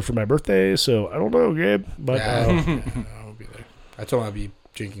super hammered for my birthday. So, I don't know, Gabe. But I'll be there. I told him I'd be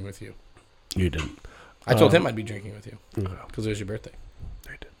drinking with you. you didn't. I told him I'd be drinking with you Okay. because it was your birthday.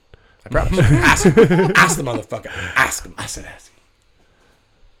 I did. I promise. Ask the motherfucker. Ask him. I said ask.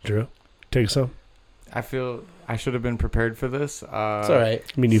 Drew, take some. I feel I should have been prepared for this. It's all right.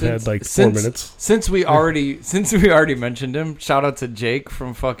 I mean, you've had like 4 minutes. Since we already mentioned him, shout out to Jake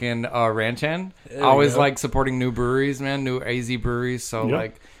from fucking Ranchan. There Always we go. like supporting new breweries, man, new AZ breweries. So Yeah.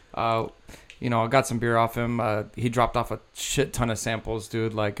 like, I got some beer off him. He dropped off a shit ton of samples,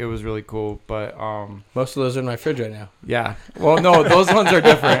 dude. Like it was really cool. But Most of those are in my fridge right now. yeah. Well, no, those ones are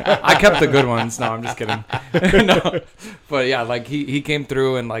different. I kept the good ones. No, I'm just kidding. No. But yeah, like he came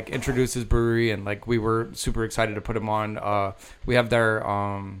through and like introduced his brewery, and like we were super excited to put him on. We have their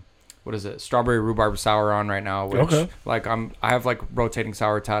what is it? Strawberry rhubarb sour on right now, which Okay. like I have like rotating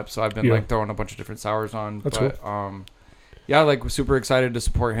sour taps, so I've been Yeah. like throwing a bunch of different sours on. That's but yeah, like super excited to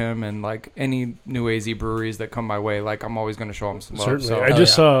support him and like any new AZ breweries that come my way. Like I'm always going to show them some love. Certainly.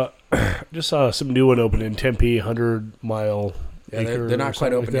 So I just saw some new one open in Tempe, 100 Mile. Yeah, they're not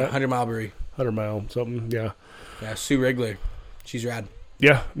quite open yet. 100 Mile Brewery. 100 Mile something. Yeah. Yeah, Sue Wrigley. She's rad.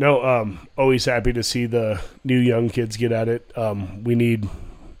 Yeah. No. Always happy to see the new young kids get at it. We need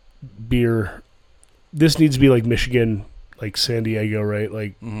beer. This needs to be like Michigan, like San Diego, right?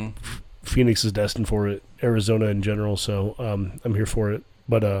 Like Phoenix is destined for it. Arizona in general. So I'm here for it.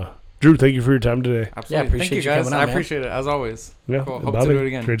 But Drew, thank you for your time today. absolutely. appreciate Thank you you guys. coming on, I man. appreciate it as always. Yeah. Cool. Hope Bobby, to do it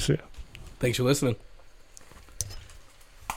again. Great to see you. Thanks for listening.